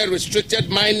 15-year restricted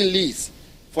mining lease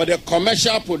for the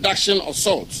commercial production of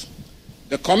salt.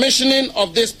 The commissioning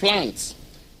of this plant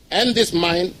and this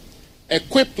mine,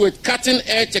 equipped with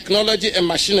cutting-edge technology and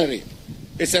machinery,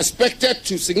 is expected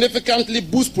to significantly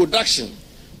boost production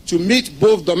to meet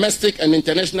both domestic and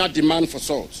international demand for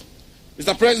salt.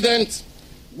 Mr. President,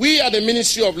 we at the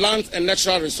Ministry of Lands and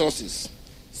Natural Resources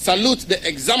salute the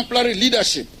exemplary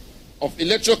leadership of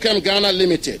Electrochem Ghana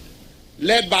Limited,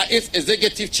 led by its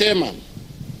executive chairman,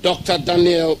 Dr.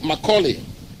 Daniel Macaulay,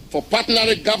 for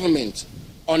partnering government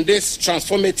on this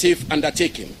transformative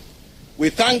undertaking. We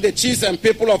thank the chiefs and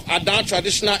people of Adan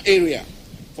traditional area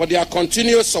for their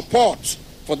continuous support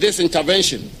for this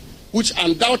intervention, which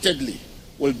undoubtedly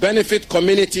will benefit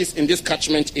communities in this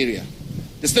catchment area.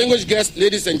 Distinguished guests,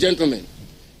 ladies and gentlemen,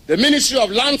 the Ministry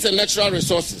of Lands and Natural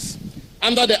Resources,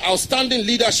 under the outstanding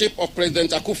leadership of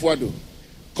President Akuffo Addo,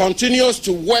 continues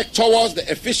to work towards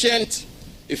the efficient,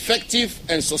 effective,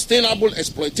 and sustainable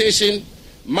exploitation,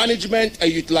 management,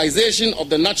 and utilization of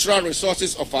the natural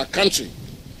resources of our country,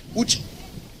 which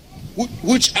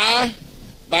are,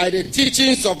 by the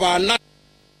teachings of our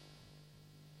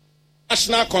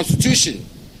national constitution,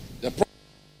 the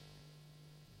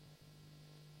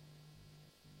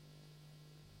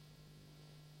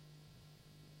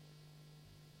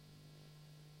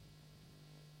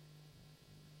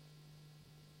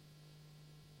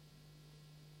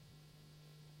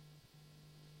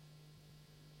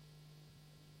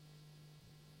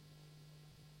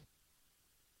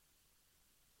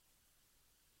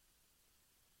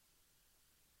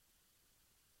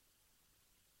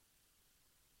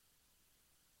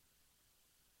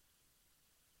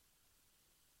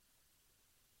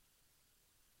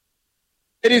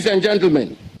Ladies and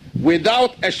gentlemen,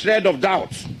 without a shred of doubt,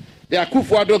 the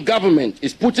Akuffo Addo government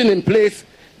is putting in place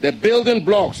the building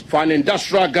blocks for an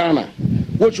industrial Ghana,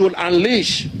 which will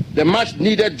unleash the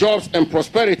much-needed jobs and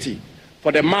prosperity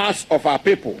for the mass of our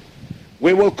people.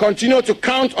 We will continue to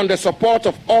count on the support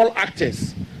of all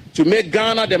actors to make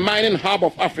Ghana the mining hub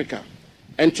of Africa.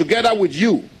 And together with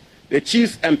you, the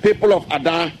chiefs and people of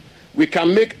Adan, we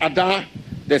can make Adan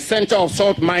the center of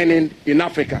salt mining in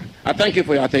Africa. I thank you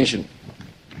for your attention.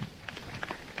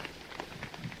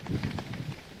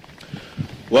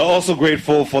 We're also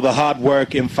grateful for the hard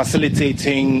work in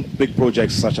facilitating big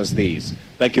projects such as these.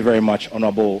 Thank you very much,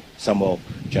 Honorable Samuel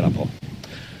Jenapo.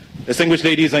 Distinguished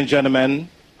ladies and gentlemen,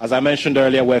 as I mentioned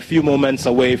earlier, we're a few moments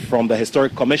away from the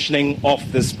historic commissioning of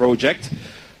this project,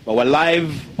 but we're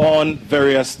live on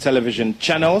various television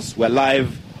channels. We're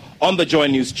live on the Joy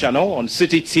News channel, on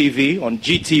City TV, on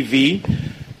GTV,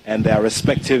 and their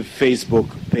respective Facebook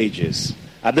pages.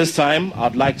 At this time,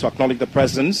 I'd like to acknowledge the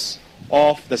presence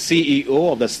of the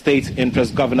CEO of the State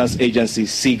Interest Governance Agency,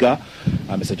 SIGA,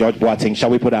 Mr. George Boateng. Shall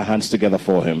we put our hands together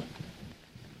for him?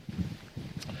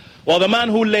 Well, the man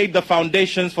who laid the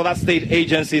foundations for that state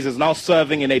agencies is now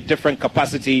serving in a different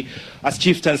capacity as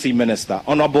Chieftaincy Minister.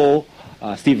 Honorable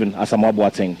Stephen Asamoah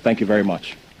Boateng, thank you very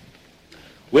much.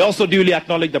 We also duly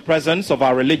acknowledge the presence of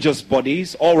our religious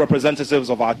bodies, all representatives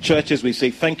of our churches. We say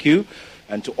thank you.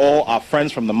 And to all our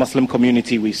friends from the Muslim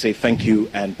community, we say thank you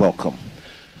and welcome.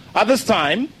 At this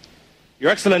time,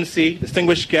 Your Excellency,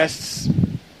 distinguished guests,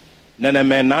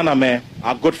 Neneme, Naname,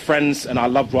 our good friends and our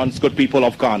loved ones, good people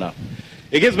of Ghana,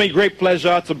 it gives me great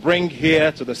pleasure to bring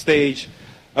here to the stage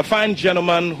a fine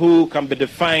gentleman who can be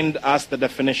defined as the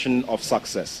definition of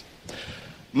success.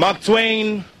 Mark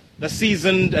Twain the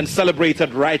seasoned and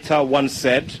celebrated writer once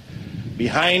said,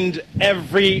 behind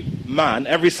every man,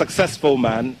 every successful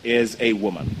man, is a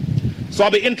woman. So I'll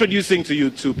be introducing to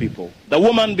you two people. The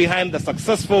woman behind the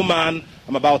successful man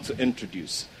I'm about to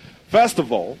introduce. First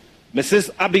of all,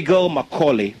 Mrs. Abigail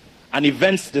Macaulay, an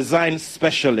events design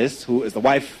specialist who is the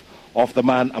wife of the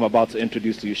man I'm about to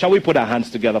introduce to you. Shall we put our hands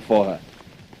together for her?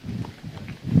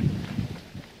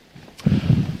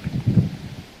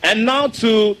 And now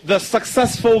to the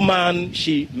successful man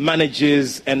she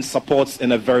manages and supports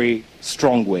in a very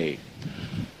strong way.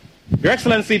 Your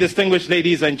Excellency, distinguished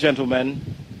ladies and gentlemen,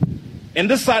 in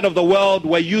this side of the world,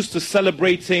 we're used to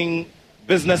celebrating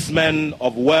businessmen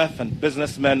of worth and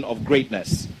businessmen of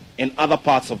greatness in other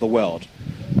parts of the world.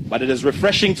 But it is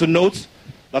refreshing to note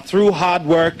that through hard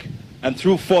work and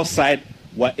through foresight,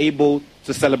 we're able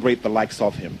to celebrate the likes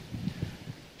of him.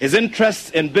 His interests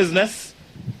in business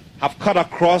have cut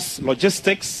across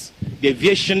logistics, the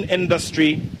aviation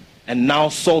industry, and now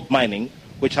salt mining,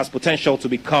 which has potential to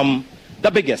become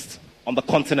the biggest on the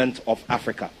continent of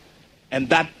Africa. And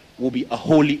that will be a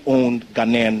wholly owned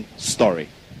Ghanaian story.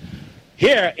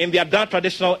 Here in the Adan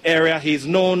traditional area, he is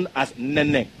known as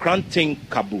Nene Kranting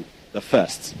Kabu the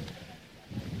First.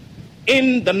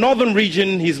 In the northern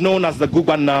region, he's known as the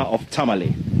Gubana of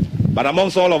Tamale. But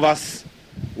amongst all of us,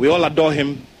 we all adore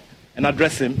him and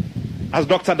address him as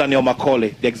Dr. Daniel Macaulay,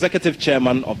 the executive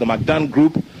chairman of the Magdan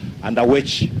Group, under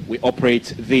which we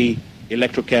operate the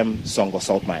Electrochem Songo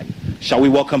Salt Mine. Shall we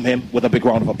welcome him with a big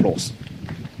round of applause?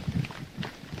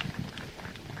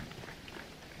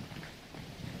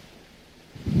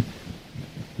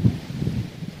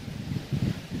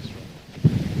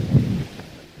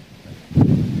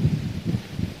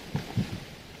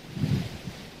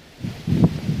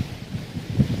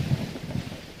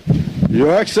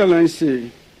 Your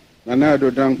Excellency,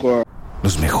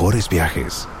 los mejores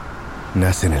viajes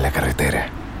nacen en la carretera,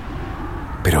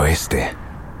 pero este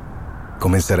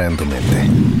comenzará en tu mente.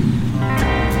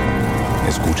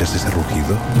 ¿Escuchas ese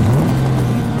rugido?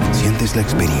 ¿Sientes la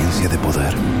experiencia de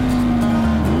poder?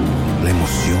 ¿La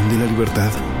emoción de la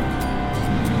libertad?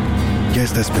 Ya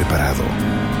estás preparado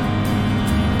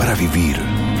para vivir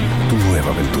tu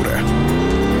nueva aventura.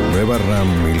 Nueva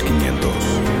RAM 1500.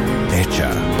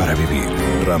 Hecha para vivir.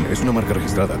 RAM es una marca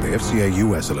registrada de FCI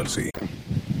US LLC.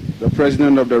 The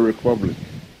President of the Republic,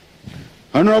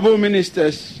 Honorable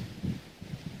Ministers,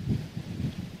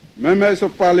 Members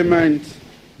of Parliament,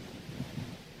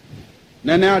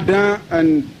 Nene Adan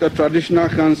and the Traditional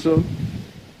Council,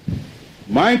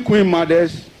 my Queen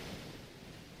Mothers,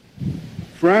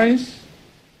 friends,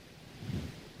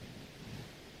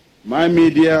 my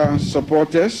media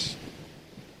supporters,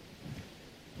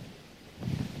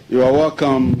 you are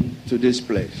welcome to this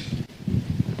place.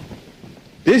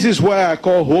 This is where I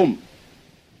call home.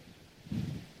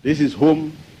 This is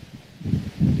home.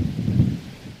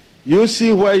 You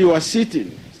see where you are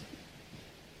sitting.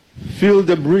 Feel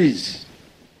the breeze.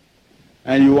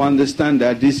 And you understand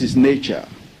that this is nature.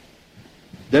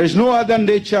 There is no other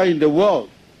nature in the world.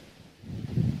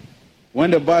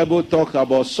 When the Bible talks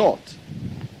about salt,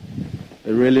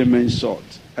 it really means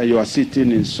salt. And you are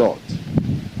sitting in salt.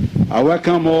 I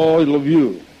welcome all of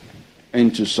you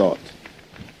into salt.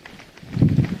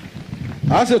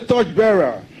 As a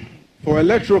torchbearer for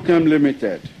Electrochem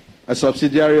Limited, a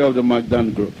subsidiary of the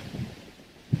Magdan Group,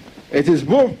 it is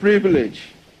both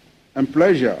privilege and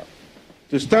pleasure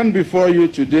to stand before you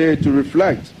today to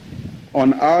reflect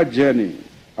on our journey,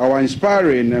 our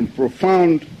inspiring and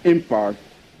profound impact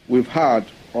we've had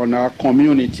on our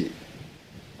community.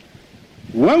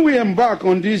 When we embark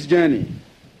on this journey,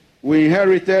 we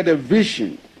inherited a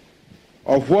vision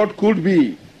of what could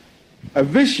be, a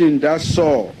vision that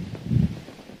saw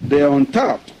the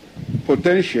untapped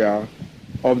potential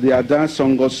of the Adan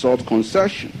Songo Salt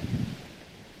concession.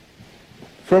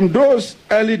 From those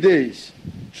early days,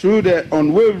 through the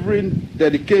unwavering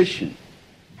dedication,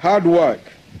 hard work,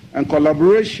 and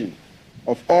collaboration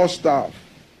of all staff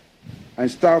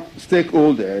and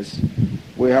stakeholders,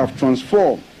 we have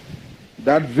transformed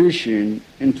that vision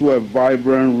into a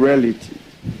vibrant reality.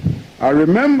 I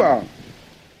remember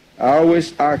I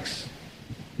always ask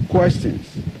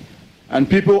questions, and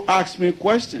people ask me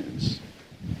questions,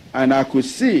 and I could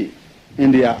see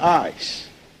in their eyes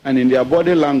and in their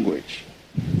body language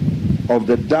of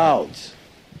the doubt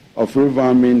of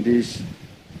revamping this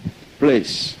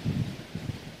place.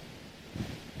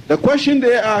 The question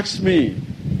they ask me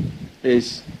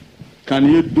is, can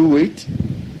you do it?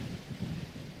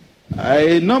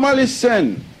 I normally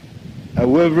send a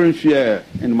wavering fear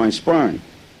in my spine,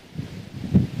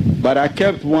 but I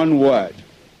kept one word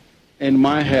in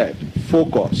my head: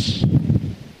 focus.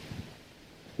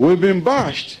 We've been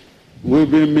bashed, we've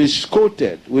been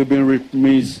misquoted, we've been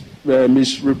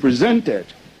misrepresented.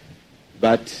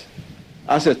 But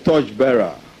as a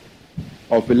torchbearer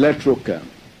of Electrochem,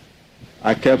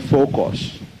 I kept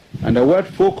focus. And the word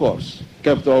focus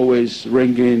kept always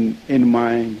ringing in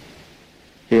my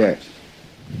ears.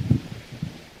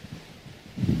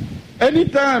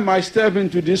 Anytime I step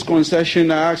into this concession,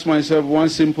 I ask myself one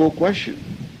simple question.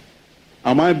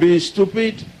 Am I being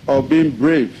stupid or being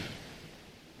brave?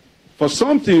 For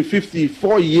something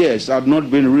 54 years I've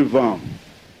not been revamped.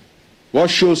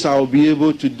 What shows I'll be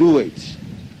able to do it?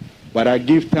 But I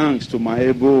give thanks to my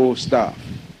able staff,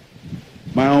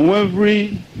 my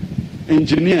unwavering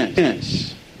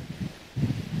engineers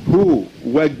who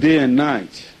work day and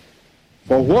night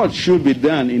for what should be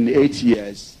done in 8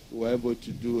 years, were able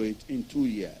to do it in 2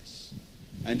 years.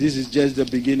 And this is just the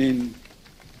beginning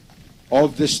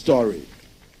of the story.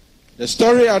 The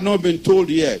story had not been told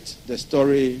yet. The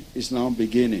story is now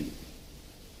beginning.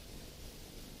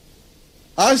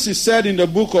 As is said in the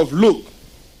book of Luke,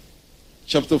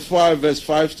 chapter 5, verse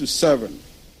 5 to 7,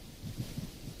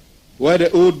 where the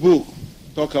old book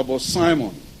talk about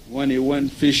Simon when he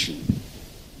went fishing,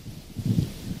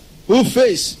 who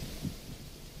faced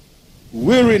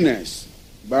weariness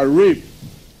but reaped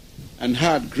and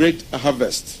had great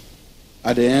harvest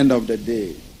at the end of the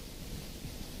day.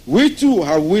 We too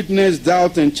have witnessed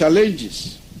doubt and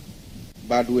challenges,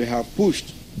 but we have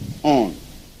pushed on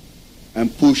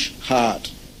and pushed hard.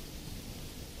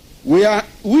 We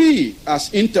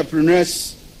as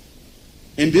entrepreneurs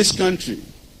in this country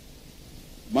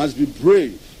must be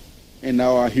brave in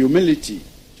our humility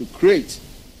to create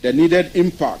the needed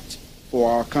impact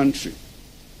for our country.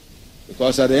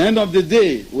 Because at the end of the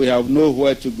day, we have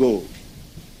nowhere to go.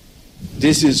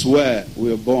 This is where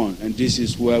we are born, and this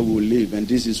is where we live, and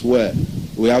this is where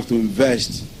we have to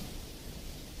invest,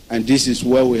 and this is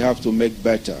where we have to make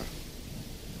better.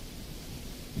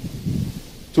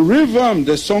 To revamp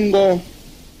the Songo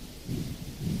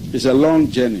is a long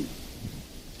journey,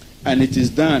 and it is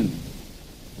done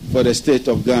for the state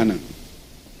of Ghana.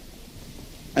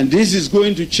 And this is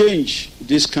going to change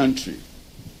this country,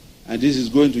 and this is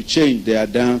going to change the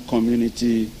Adan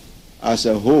community as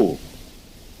a whole.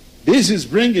 This is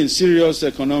bringing serious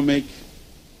economic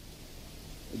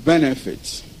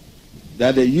benefits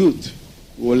that the youth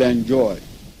will enjoy.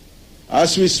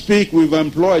 As we speak, we've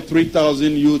employed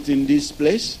 3,000 youth in this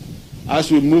place.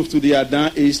 As we move to the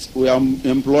Adan East, we are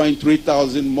employing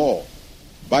 3,000 more.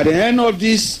 By the end of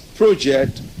this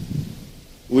project,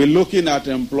 we're looking at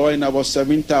employing about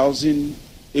 7,000.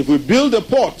 If we build the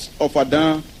port of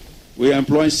Adan, we're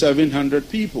employing 700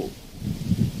 people.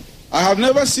 I have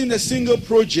never seen a single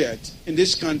project in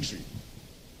this country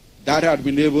that had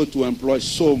been able to employ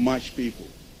so much people.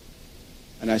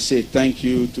 And I say thank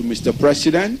you to Mr.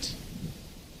 President.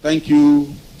 Thank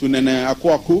you to Nana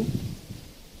Akwaku.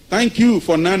 Thank you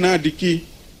for Nana Diki.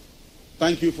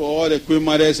 Thank you for all the Queen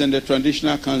Mothers and the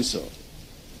Traditional Council.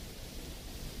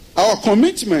 Our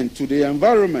commitment to the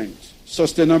environment,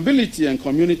 sustainability, and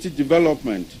community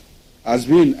development has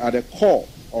been at the core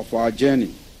of our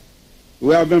journey.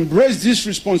 We have embraced this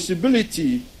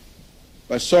responsibility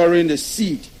by sowing the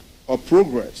seed of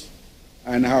progress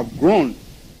and have grown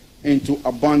into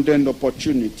abundant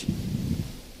opportunity.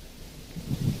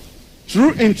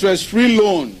 Through interest-free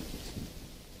loan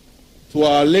to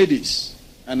our ladies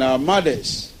and our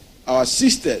mothers, our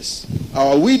sisters,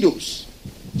 our widows,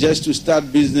 just to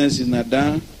start business in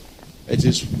Adan, it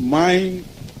is my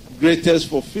greatest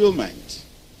fulfillment,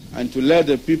 and to let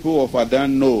the people of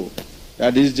Adan know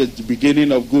that is just the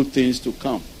beginning of good things to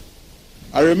come.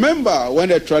 I remember when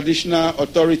the traditional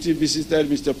authority visited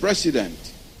Mr. President.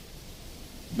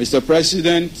 Mr.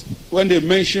 President, when they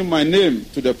mentioned my name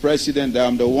to the President that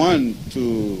I'm the one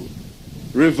to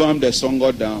revamp the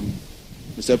Songo Dam,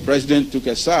 Mr. President took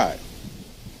a side.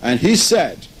 And he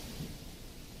said,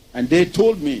 and they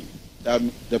told me that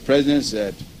the President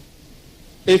said,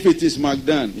 if it is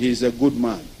McDan, he is a good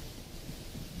man.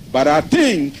 But I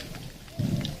think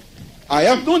I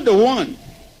am not the one.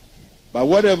 But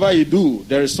whatever you do,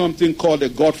 there is something called the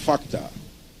God factor.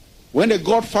 When the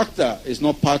God factor is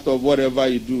not part of whatever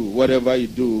you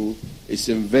do is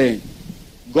in vain.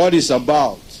 God is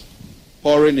about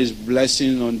pouring his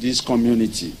blessing on this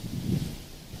community.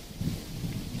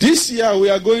 This year we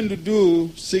are going to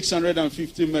do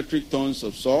 650 metric tons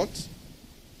of salt.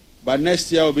 By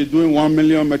next year we'll be doing 1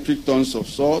 million metric tons of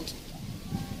salt.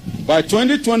 By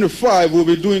 2025 we'll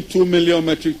be doing 2 million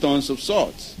metric tons of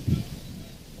salt.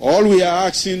 All we are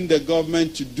asking the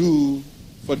government to do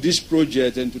for this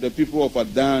project and to the people of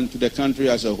Adan, to the country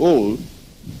as a whole,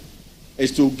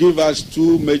 is to give us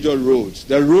two major roads.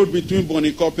 The road between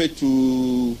Bonikope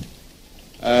to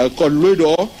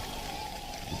Kodludo.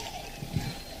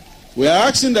 We are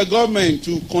asking the government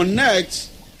to connect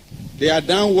the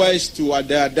Adan West to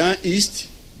the Adan East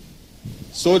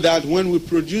so that when we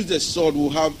produce the salt,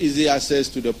 we'll have easy access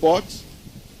to the port.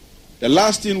 The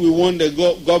last thing we want the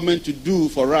government to do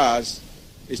for us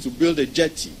is to build a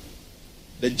jetty.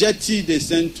 The jetty they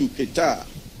send to Qatar,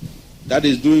 that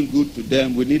is doing good to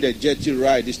them. We need a jetty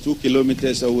ride. It's 2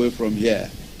 kilometers away from here.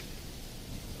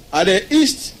 At the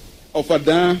east of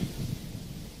Adan,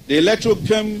 the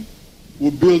Electrochem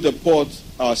will build the port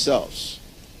ourselves.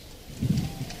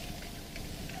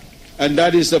 And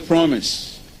that is the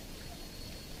promise.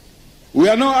 We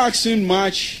are not asking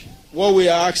much. What we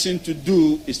are asking to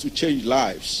do is to change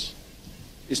lives.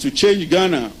 Is to change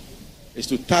Ghana. Is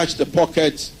to touch the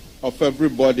pocket of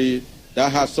everybody that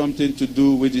has something to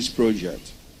do with this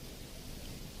project.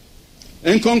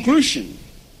 In conclusion,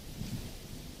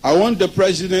 I want the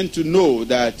president to know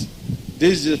that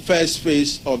this is the first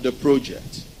phase of the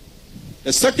project.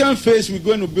 The second phase, we're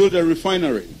going to build a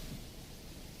refinery.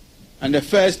 And the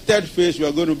third phase, we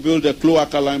are going to build a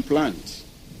chlor-alkali plant.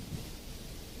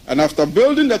 And after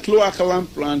building the chlor-alkali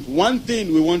plant, one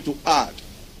thing we want to add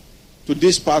to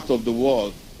this part of the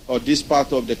world, or this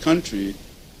part of the country,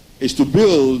 is to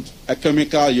build a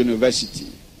chemical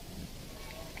university.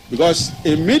 Because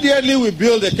immediately we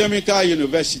build a chemical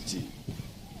university,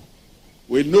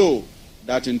 we know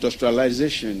that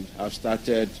industrialization has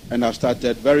started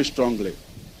very strongly.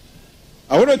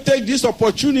 I want to take this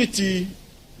opportunity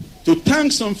to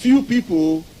thank some few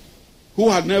people who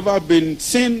had never been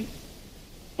seen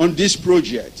on this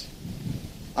project.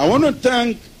 I want to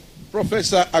thank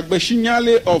Professor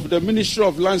Agbeshinyale of the Ministry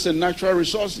of Lands and Natural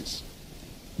Resources.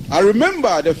 I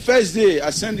remember the first day I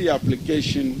sent the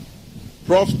application,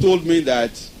 Prof told me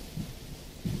that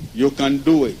you can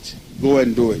do it, go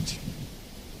and do it.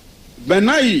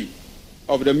 Benai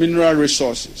of the Mineral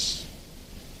Resources,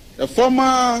 the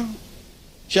former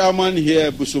chairman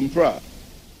here, Busumpra,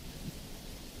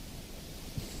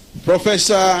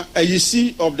 Professor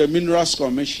Ayisi of the Minerals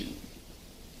Commission,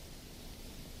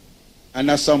 and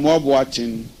Asamoah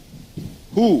Boateng,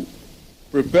 who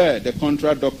prepared the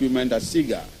contract document at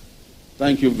SIGA.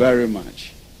 Thank you very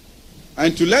much.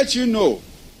 And to let you know,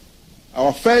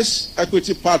 our first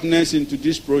equity partners into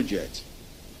this project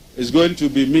is going to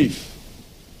be MIF.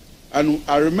 And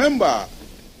I remember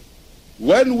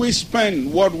when we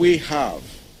spend what we have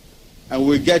and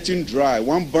we're getting dry,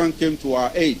 one bank came to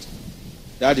our aid,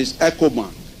 that is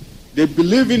EcoBank. They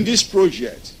believe in this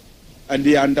project and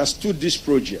they understood this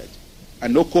project.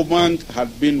 And EcoBank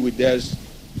had been with us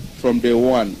from day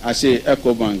one. I say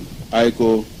EcoBank,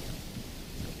 ICO.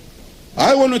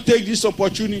 I want to take this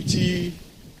opportunity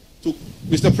to,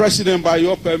 Mr. President, by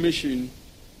your permission,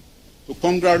 to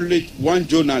congratulate one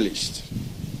journalist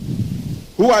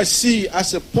who I see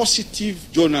as a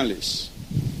positive journalist,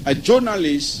 a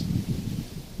journalist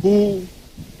who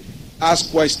asks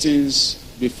questions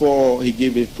before he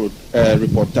gives a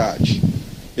reportage.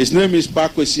 His name is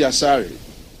Pakwesi Asare,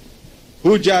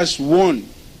 who just won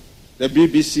the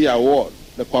BBC award,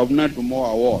 the Kwabena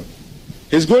Dumo Award.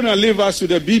 He's going to leave us to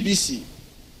the BBC,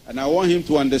 and I want him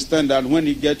to understand that when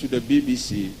he gets to the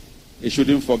BBC, he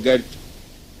shouldn't forget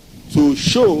to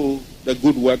show the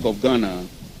good work of Ghana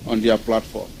on their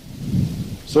platform.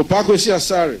 So Pakwesi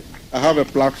Asare, I have a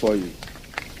plaque for you.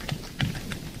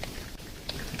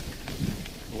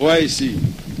 Where is he?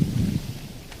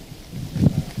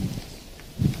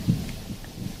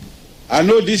 I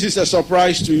know this is a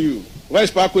surprise to you. Where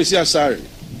is Pakwesi Asare?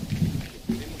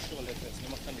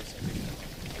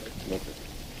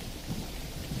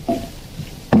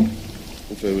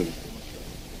 Okay.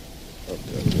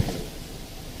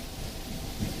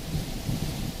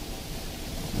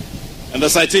 And the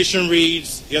citation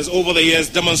reads, he has over the years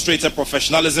demonstrated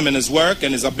professionalism in his work,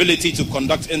 and his ability to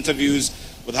conduct interviews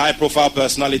with high-profile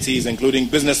personalities, including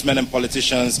businessmen and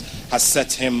politicians, has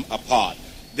set him apart.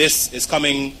 This is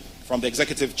coming from the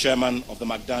executive chairman of the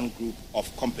Magdan Group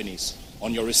of Companies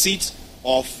on your receipt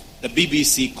of the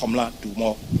BBC Kwabena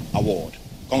Dumo Award.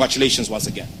 Congratulations once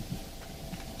again.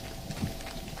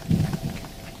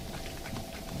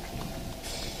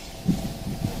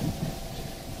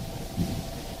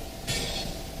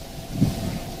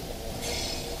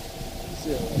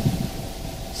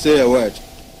 Say a word.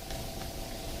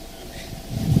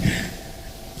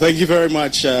 Thank you very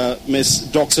much, Ms.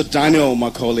 Dr. Daniel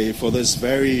Macaulay, for this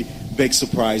very big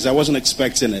surprise. I wasn't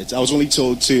expecting it. I was only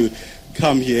told to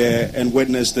come here and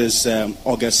witness this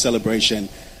August celebration.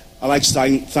 I'd like to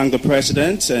thank the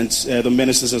President and the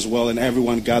ministers as well and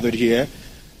everyone gathered here.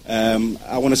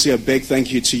 I want to say a big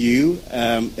thank you to you.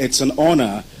 It's an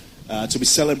honor to be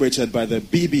celebrated by the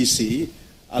BBC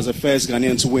as the first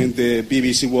Ghanaian to win the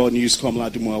BBC World News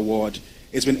Komla-Dumo Award.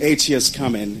 It's been 8 years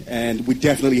coming, and we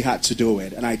definitely had to do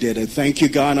it, and I did it. Thank you,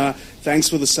 Ghana. Thanks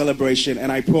for the celebration,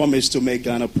 and I promise to make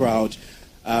Ghana proud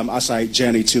as I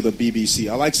journey to the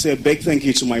BBC. I'd like to say a big thank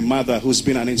you to my mother, who's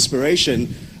been an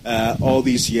inspiration all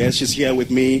these years. She's here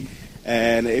with me,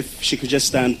 and if she could just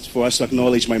stand for us to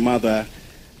acknowledge my mother.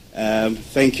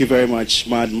 Thank you very much,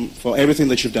 madam, for everything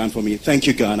that you've done for me. Thank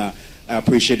you, Ghana. I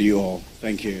appreciate you all.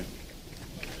 Thank you.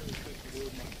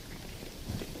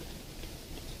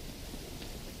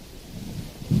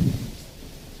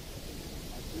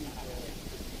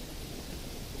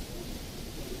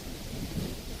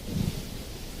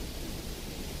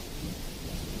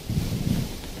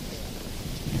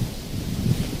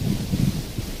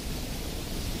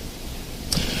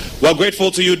 Well, grateful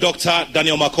to you, Dr.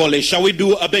 Daniel Macaulay. Shall we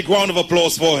do a big round of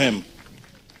applause for him?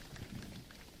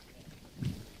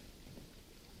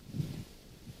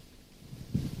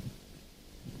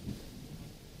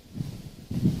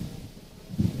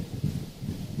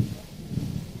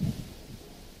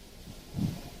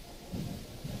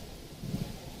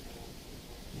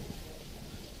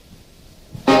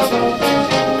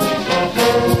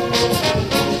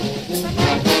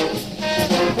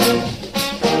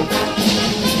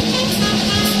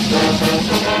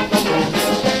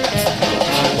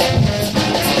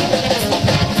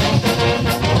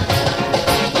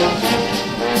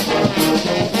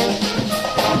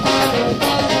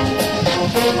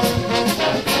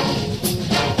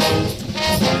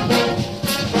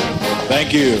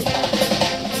 Thank you.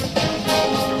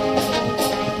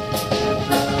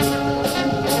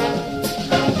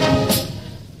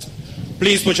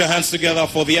 Please put your hands together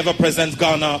for the ever-present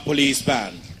Ghana Police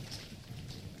Band.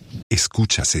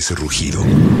 ¿Escuchas ese rugido?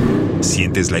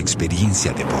 ¿Sientes la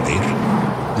experiencia de poder?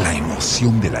 La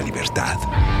emoción de la libertad.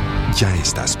 Ya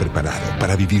estás preparado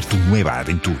para vivir tu nueva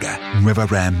aventura. Nueva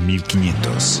Ram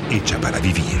 1500, hecha para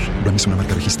vivir. Ram es una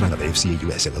marca registrada de FCA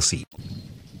US LLC.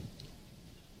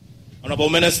 Honorable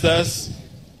Ministers,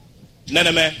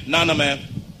 Neneme, Naname,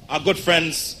 our good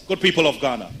friends, good people of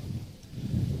Ghana.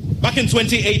 Back in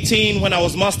 2018, when I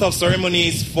was Master of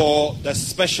Ceremonies for the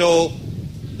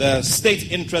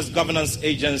State Interest Governance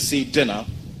Agency dinner,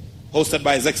 hosted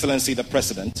by His Excellency the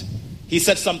President, he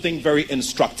said something very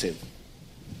instructive.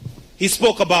 He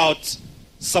spoke about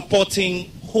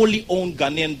supporting wholly owned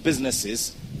Ghanaian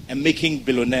businesses and making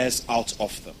billionaires out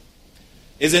of them.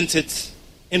 Isn't it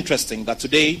interesting that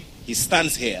today he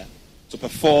stands here to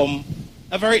perform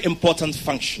a very important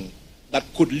function that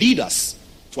could lead us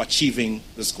to achieving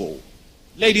this goal?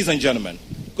 Ladies and gentlemen,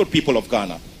 good people of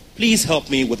Ghana, please help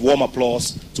me with warm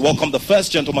applause to welcome the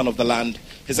first gentleman of the land,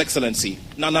 His Excellency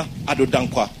Nana Addo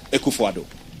Dankwa Akuffo Addo.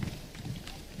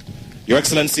 Your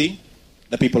Excellency,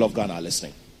 the people of Ghana are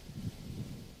listening.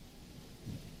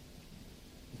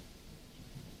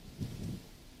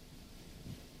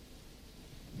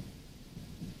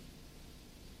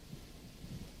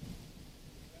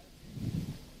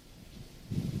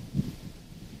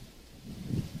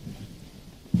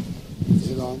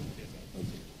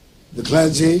 The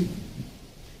clergy,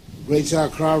 Greater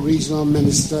Accra Regional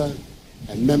Minister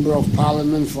and Member of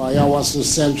Parliament for Ayawaso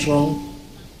Central,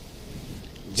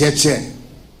 Jeche,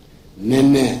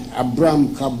 Nene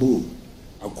Abram Kabu,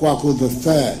 Akwaku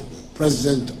III,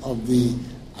 President of the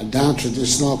Adan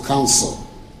Traditional Council,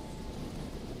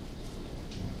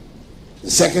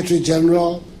 the Secretary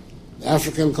General, the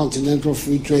African Continental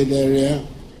Free Trade Area,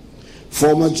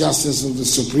 former Justice of the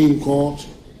Supreme Court,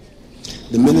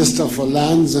 the Minister for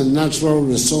Lands and Natural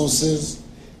Resources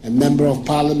and Member of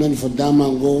Parliament for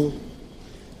Damango,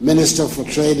 Minister for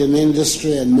Trade and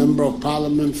Industry and Member of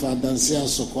Parliament for Adansia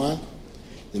Sokwa,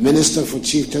 the Minister for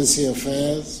Chieftaincy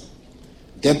Affairs,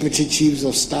 Deputy Chiefs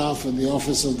of Staff in the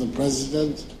Office of the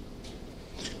President,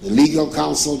 the Legal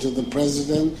Counsel to the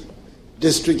President,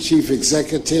 District Chief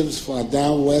Executives for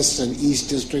Adan West and East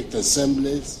District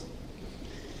Assemblies,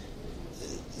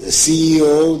 the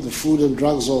CEO of the Food and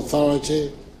Drugs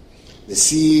Authority, the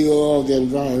CEO of the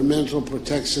Environmental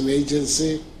Protection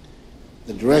Agency,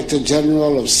 the Director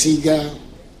General of SIGA,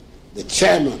 the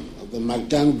Chairman of the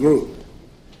Magdan Group,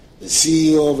 the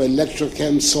CEO of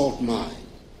Electrochem Salt Mine,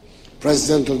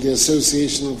 President of the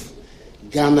Association of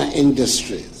Ghana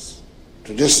Industries,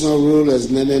 Traditional Rulers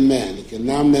Neneme,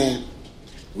 Nikename,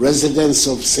 residents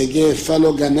of Sege,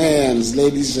 fellow Ghanaians,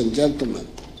 ladies and gentlemen.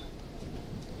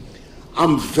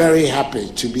 I'm very happy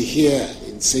to be here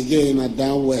in Sege in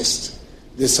Adan West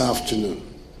this afternoon.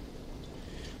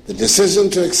 The decision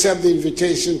to accept the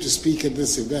invitation to speak at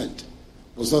this event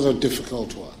was not a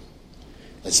difficult one,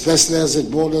 especially as it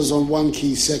borders on one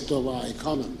key sector of our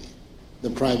economy,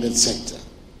 the private sector.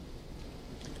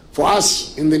 For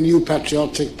us in the New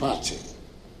Patriotic Party,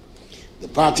 the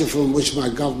party from which my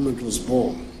government was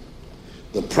born,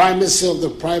 the primacy of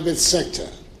the private sector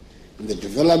in the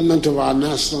development of our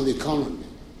national economy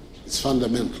is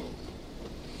fundamental.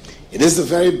 It is the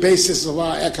very basis of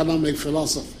our economic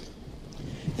philosophy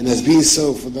and has been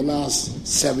so for the last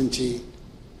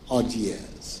 70-odd years.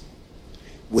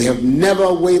 We have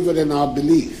never wavered in our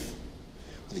belief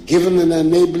that given an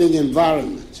enabling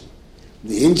environment,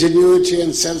 the ingenuity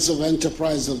and sense of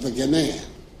enterprise of the Ghanaian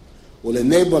will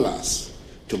enable us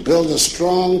to build a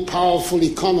strong, powerful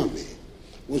economy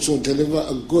which will deliver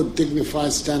a good,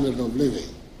 dignified standard of living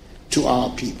to our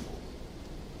people.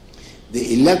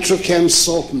 The Electrochem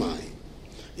salt mine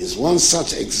is one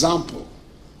such example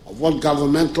of what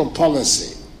governmental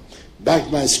policy,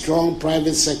 backed by strong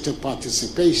private sector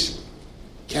participation,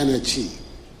 can achieve.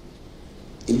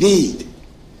 Indeed,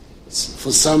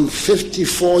 for some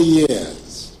 54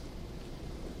 years,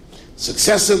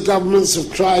 successive governments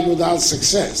have tried without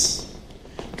success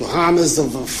to harness the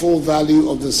full value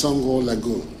of the Songo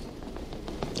Lagoon.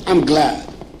 I'm glad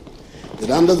that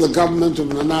under the government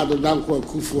of Nana Addo Dankwa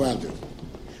Akuffo Addo,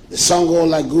 the Songo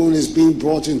Lagoon is being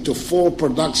brought into full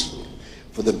production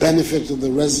for the benefit of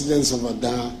the residents of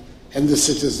Ada and the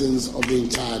citizens of the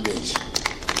entire nation.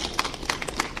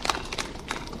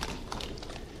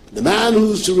 The man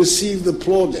who is to receive the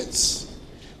plaudits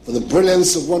for the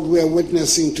brilliance of what we are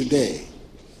witnessing today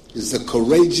is the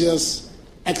courageous,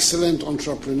 excellent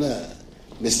entrepreneur,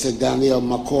 Mr. Daniel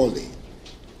Macaulay,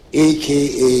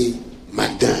 a.k.a.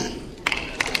 Magdan.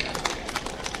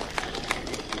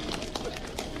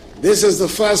 This is the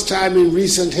first time in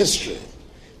recent history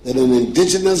that an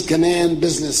indigenous Ghanaian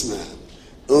businessman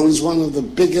owns one of the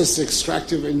biggest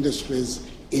extractive industries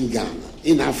in Ghana,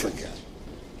 in Africa.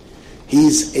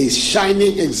 He's a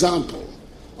shining example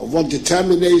of what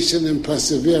determination and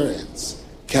perseverance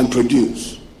can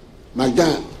produce.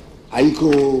 Magdan,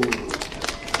 Aiko.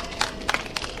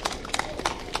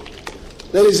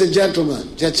 Ladies and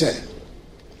gentlemen, Jeche,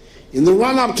 in the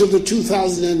run-up to the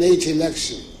 2008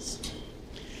 elections,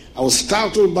 I was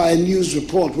startled by a news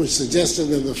report which suggested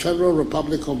that the Federal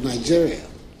Republic of Nigeria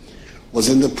was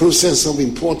in the process of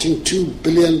importing $2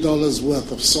 billion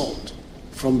worth of salt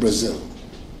from Brazil.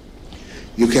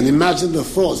 You can imagine the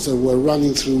thoughts that were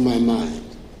running through my mind.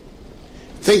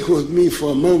 Think with me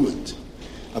for a moment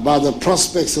about the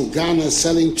prospects of Ghana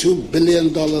selling $2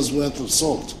 billion worth of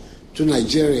salt to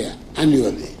Nigeria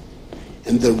annually,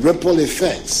 and the ripple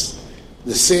effects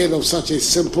the sale of such a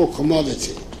simple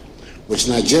commodity, which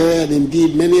Nigeria and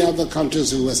indeed many other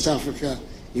countries in West Africa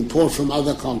import from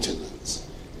other continents,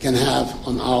 can have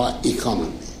on our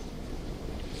economy.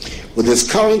 With its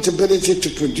current ability to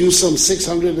produce some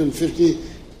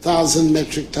 650,000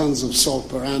 metric tons of salt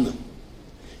per annum,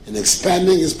 and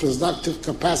expanding its productive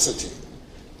capacity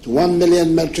to 1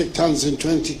 million metric tons in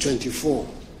 2024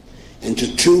 and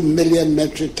to 2 million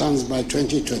metric tons by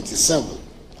 2027,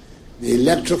 the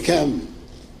Electrochem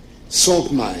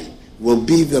salt mine will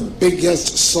be the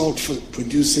biggest salt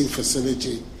producing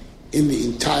facility in the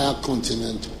entire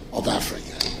continent of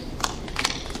Africa.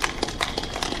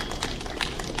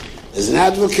 As an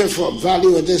advocate for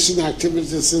value addition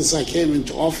activities since I came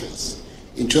into office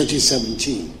in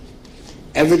 2017,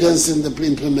 evidenced in the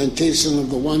implementation of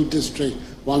the one district,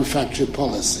 one factory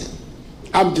policy,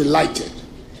 I'm delighted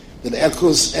that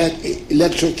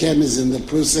Electrochem is in the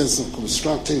process of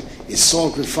constructing a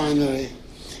salt refinery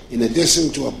in addition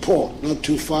to a port not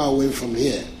too far away from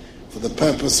here for the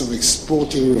purpose of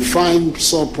exporting refined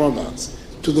salt products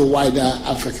to the wider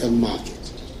African market.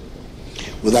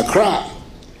 With Accra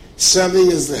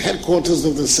serving as the headquarters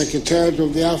of the Secretariat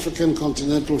of the African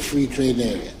Continental Free Trade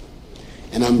Area,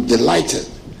 and I'm delighted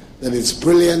that its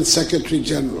brilliant Secretary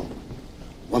General,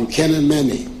 Wamkene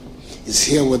Mene, is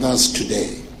here with us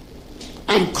today.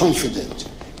 I'm confident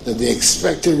that the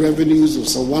expected revenues of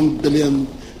some $1 billion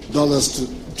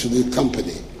to the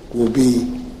company will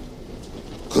be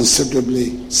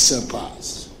considerably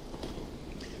surpassed.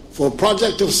 For a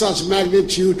project of such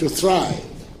magnitude to thrive,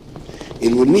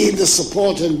 it will need the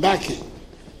support and backing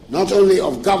not only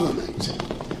of government,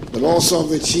 but also of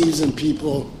the chiefs and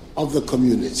people of the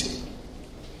community.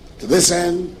 To this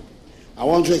end, I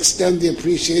want to extend the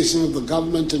appreciation of the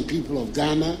government and people of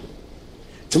Ghana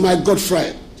to my good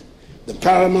friend, the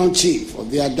paramount chief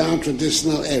of the Adan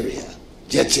traditional area,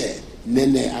 Jeche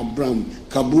Nene Abram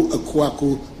Kabu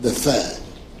Akwaku III,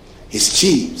 his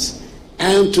chiefs,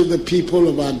 and to the people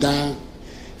of Adan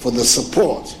for the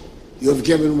support you have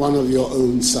given one of your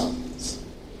own sons.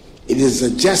 It is a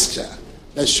gesture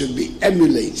that should be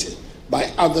emulated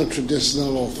by other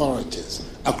traditional authorities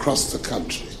across the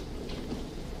country.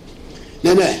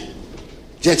 Nene,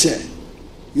 Jeche,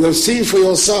 you have seen for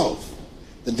yourself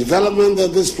the development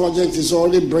that this project is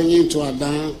already bringing to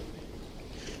Adan,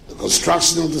 the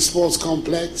construction of the sports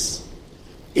complex,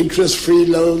 interest-free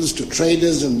loans to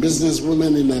traders and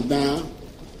businesswomen in Adan,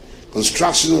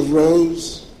 construction of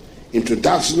roads,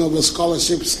 introduction of a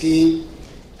scholarship scheme,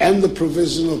 and the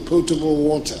provision of potable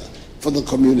water for the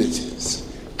communities,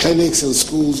 clinics and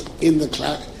schools in the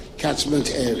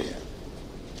catchment area.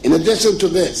 In addition to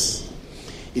this,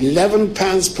 11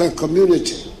 pans per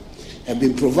community have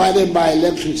been provided by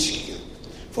Electrochem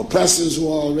for persons who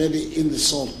are already in the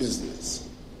salt business.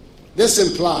 This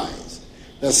implies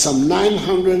that some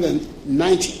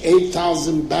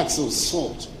 998,000 bags of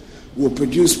salt will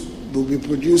be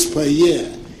produced per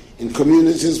year in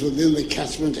communities within the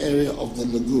catchment area of the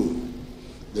lagoon,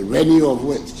 the revenue of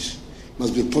which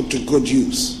must be put to good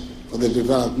use for the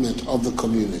development of the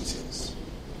communities.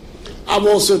 I've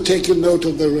also taken note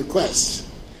of the request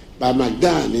by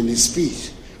Magdan in his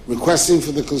speech requesting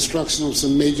for the construction of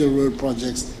some major road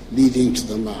projects leading to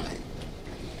the mine.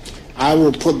 I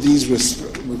will put these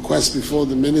requests before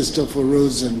the Minister for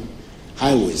Roads and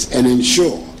Highways and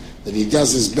ensure that he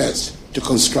does his best to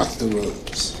construct the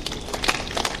roads.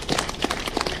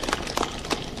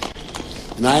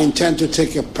 And I intend to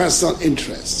take a personal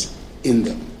interest in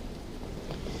them.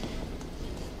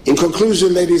 In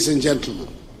conclusion, ladies and gentlemen,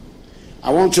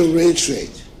 I want to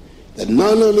reiterate that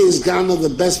not only is Ghana the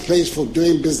best place for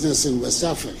doing business in West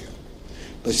Africa,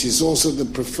 but she's also the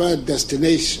preferred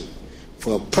destination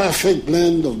for a perfect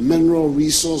blend of mineral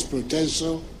resource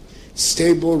potential,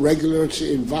 stable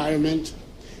regulatory environment,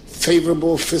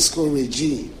 favorable fiscal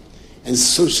regime, and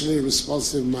socially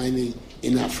responsive mining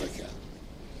in Africa.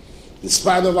 In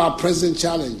spite of our present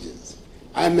challenges,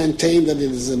 I maintain that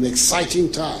it is an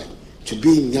exciting time to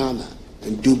be in Ghana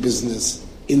and do business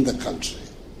in the country.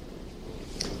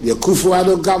 The Akuffo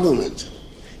Addo government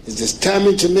is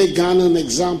determined to make Ghana an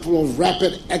example of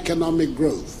rapid economic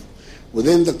growth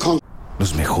within the country.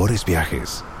 Los mejores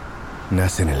viajes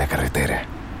nacen en la carretera,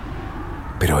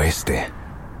 pero este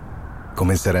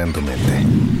comenzará en tu mente.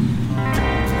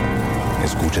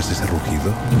 ¿Escuchas ese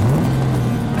rugido?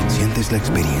 ¿Sientes la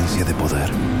experiencia de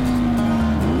poder?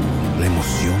 ¿La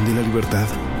emoción de la libertad?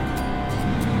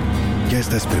 Ya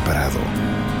estás preparado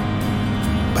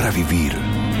para vivir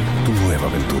tu nueva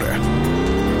aventura.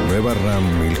 Nueva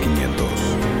Ram 1500.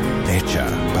 Hecha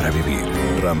para vivir.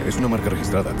 Ram es una marca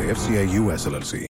registrada de FCA US LLC.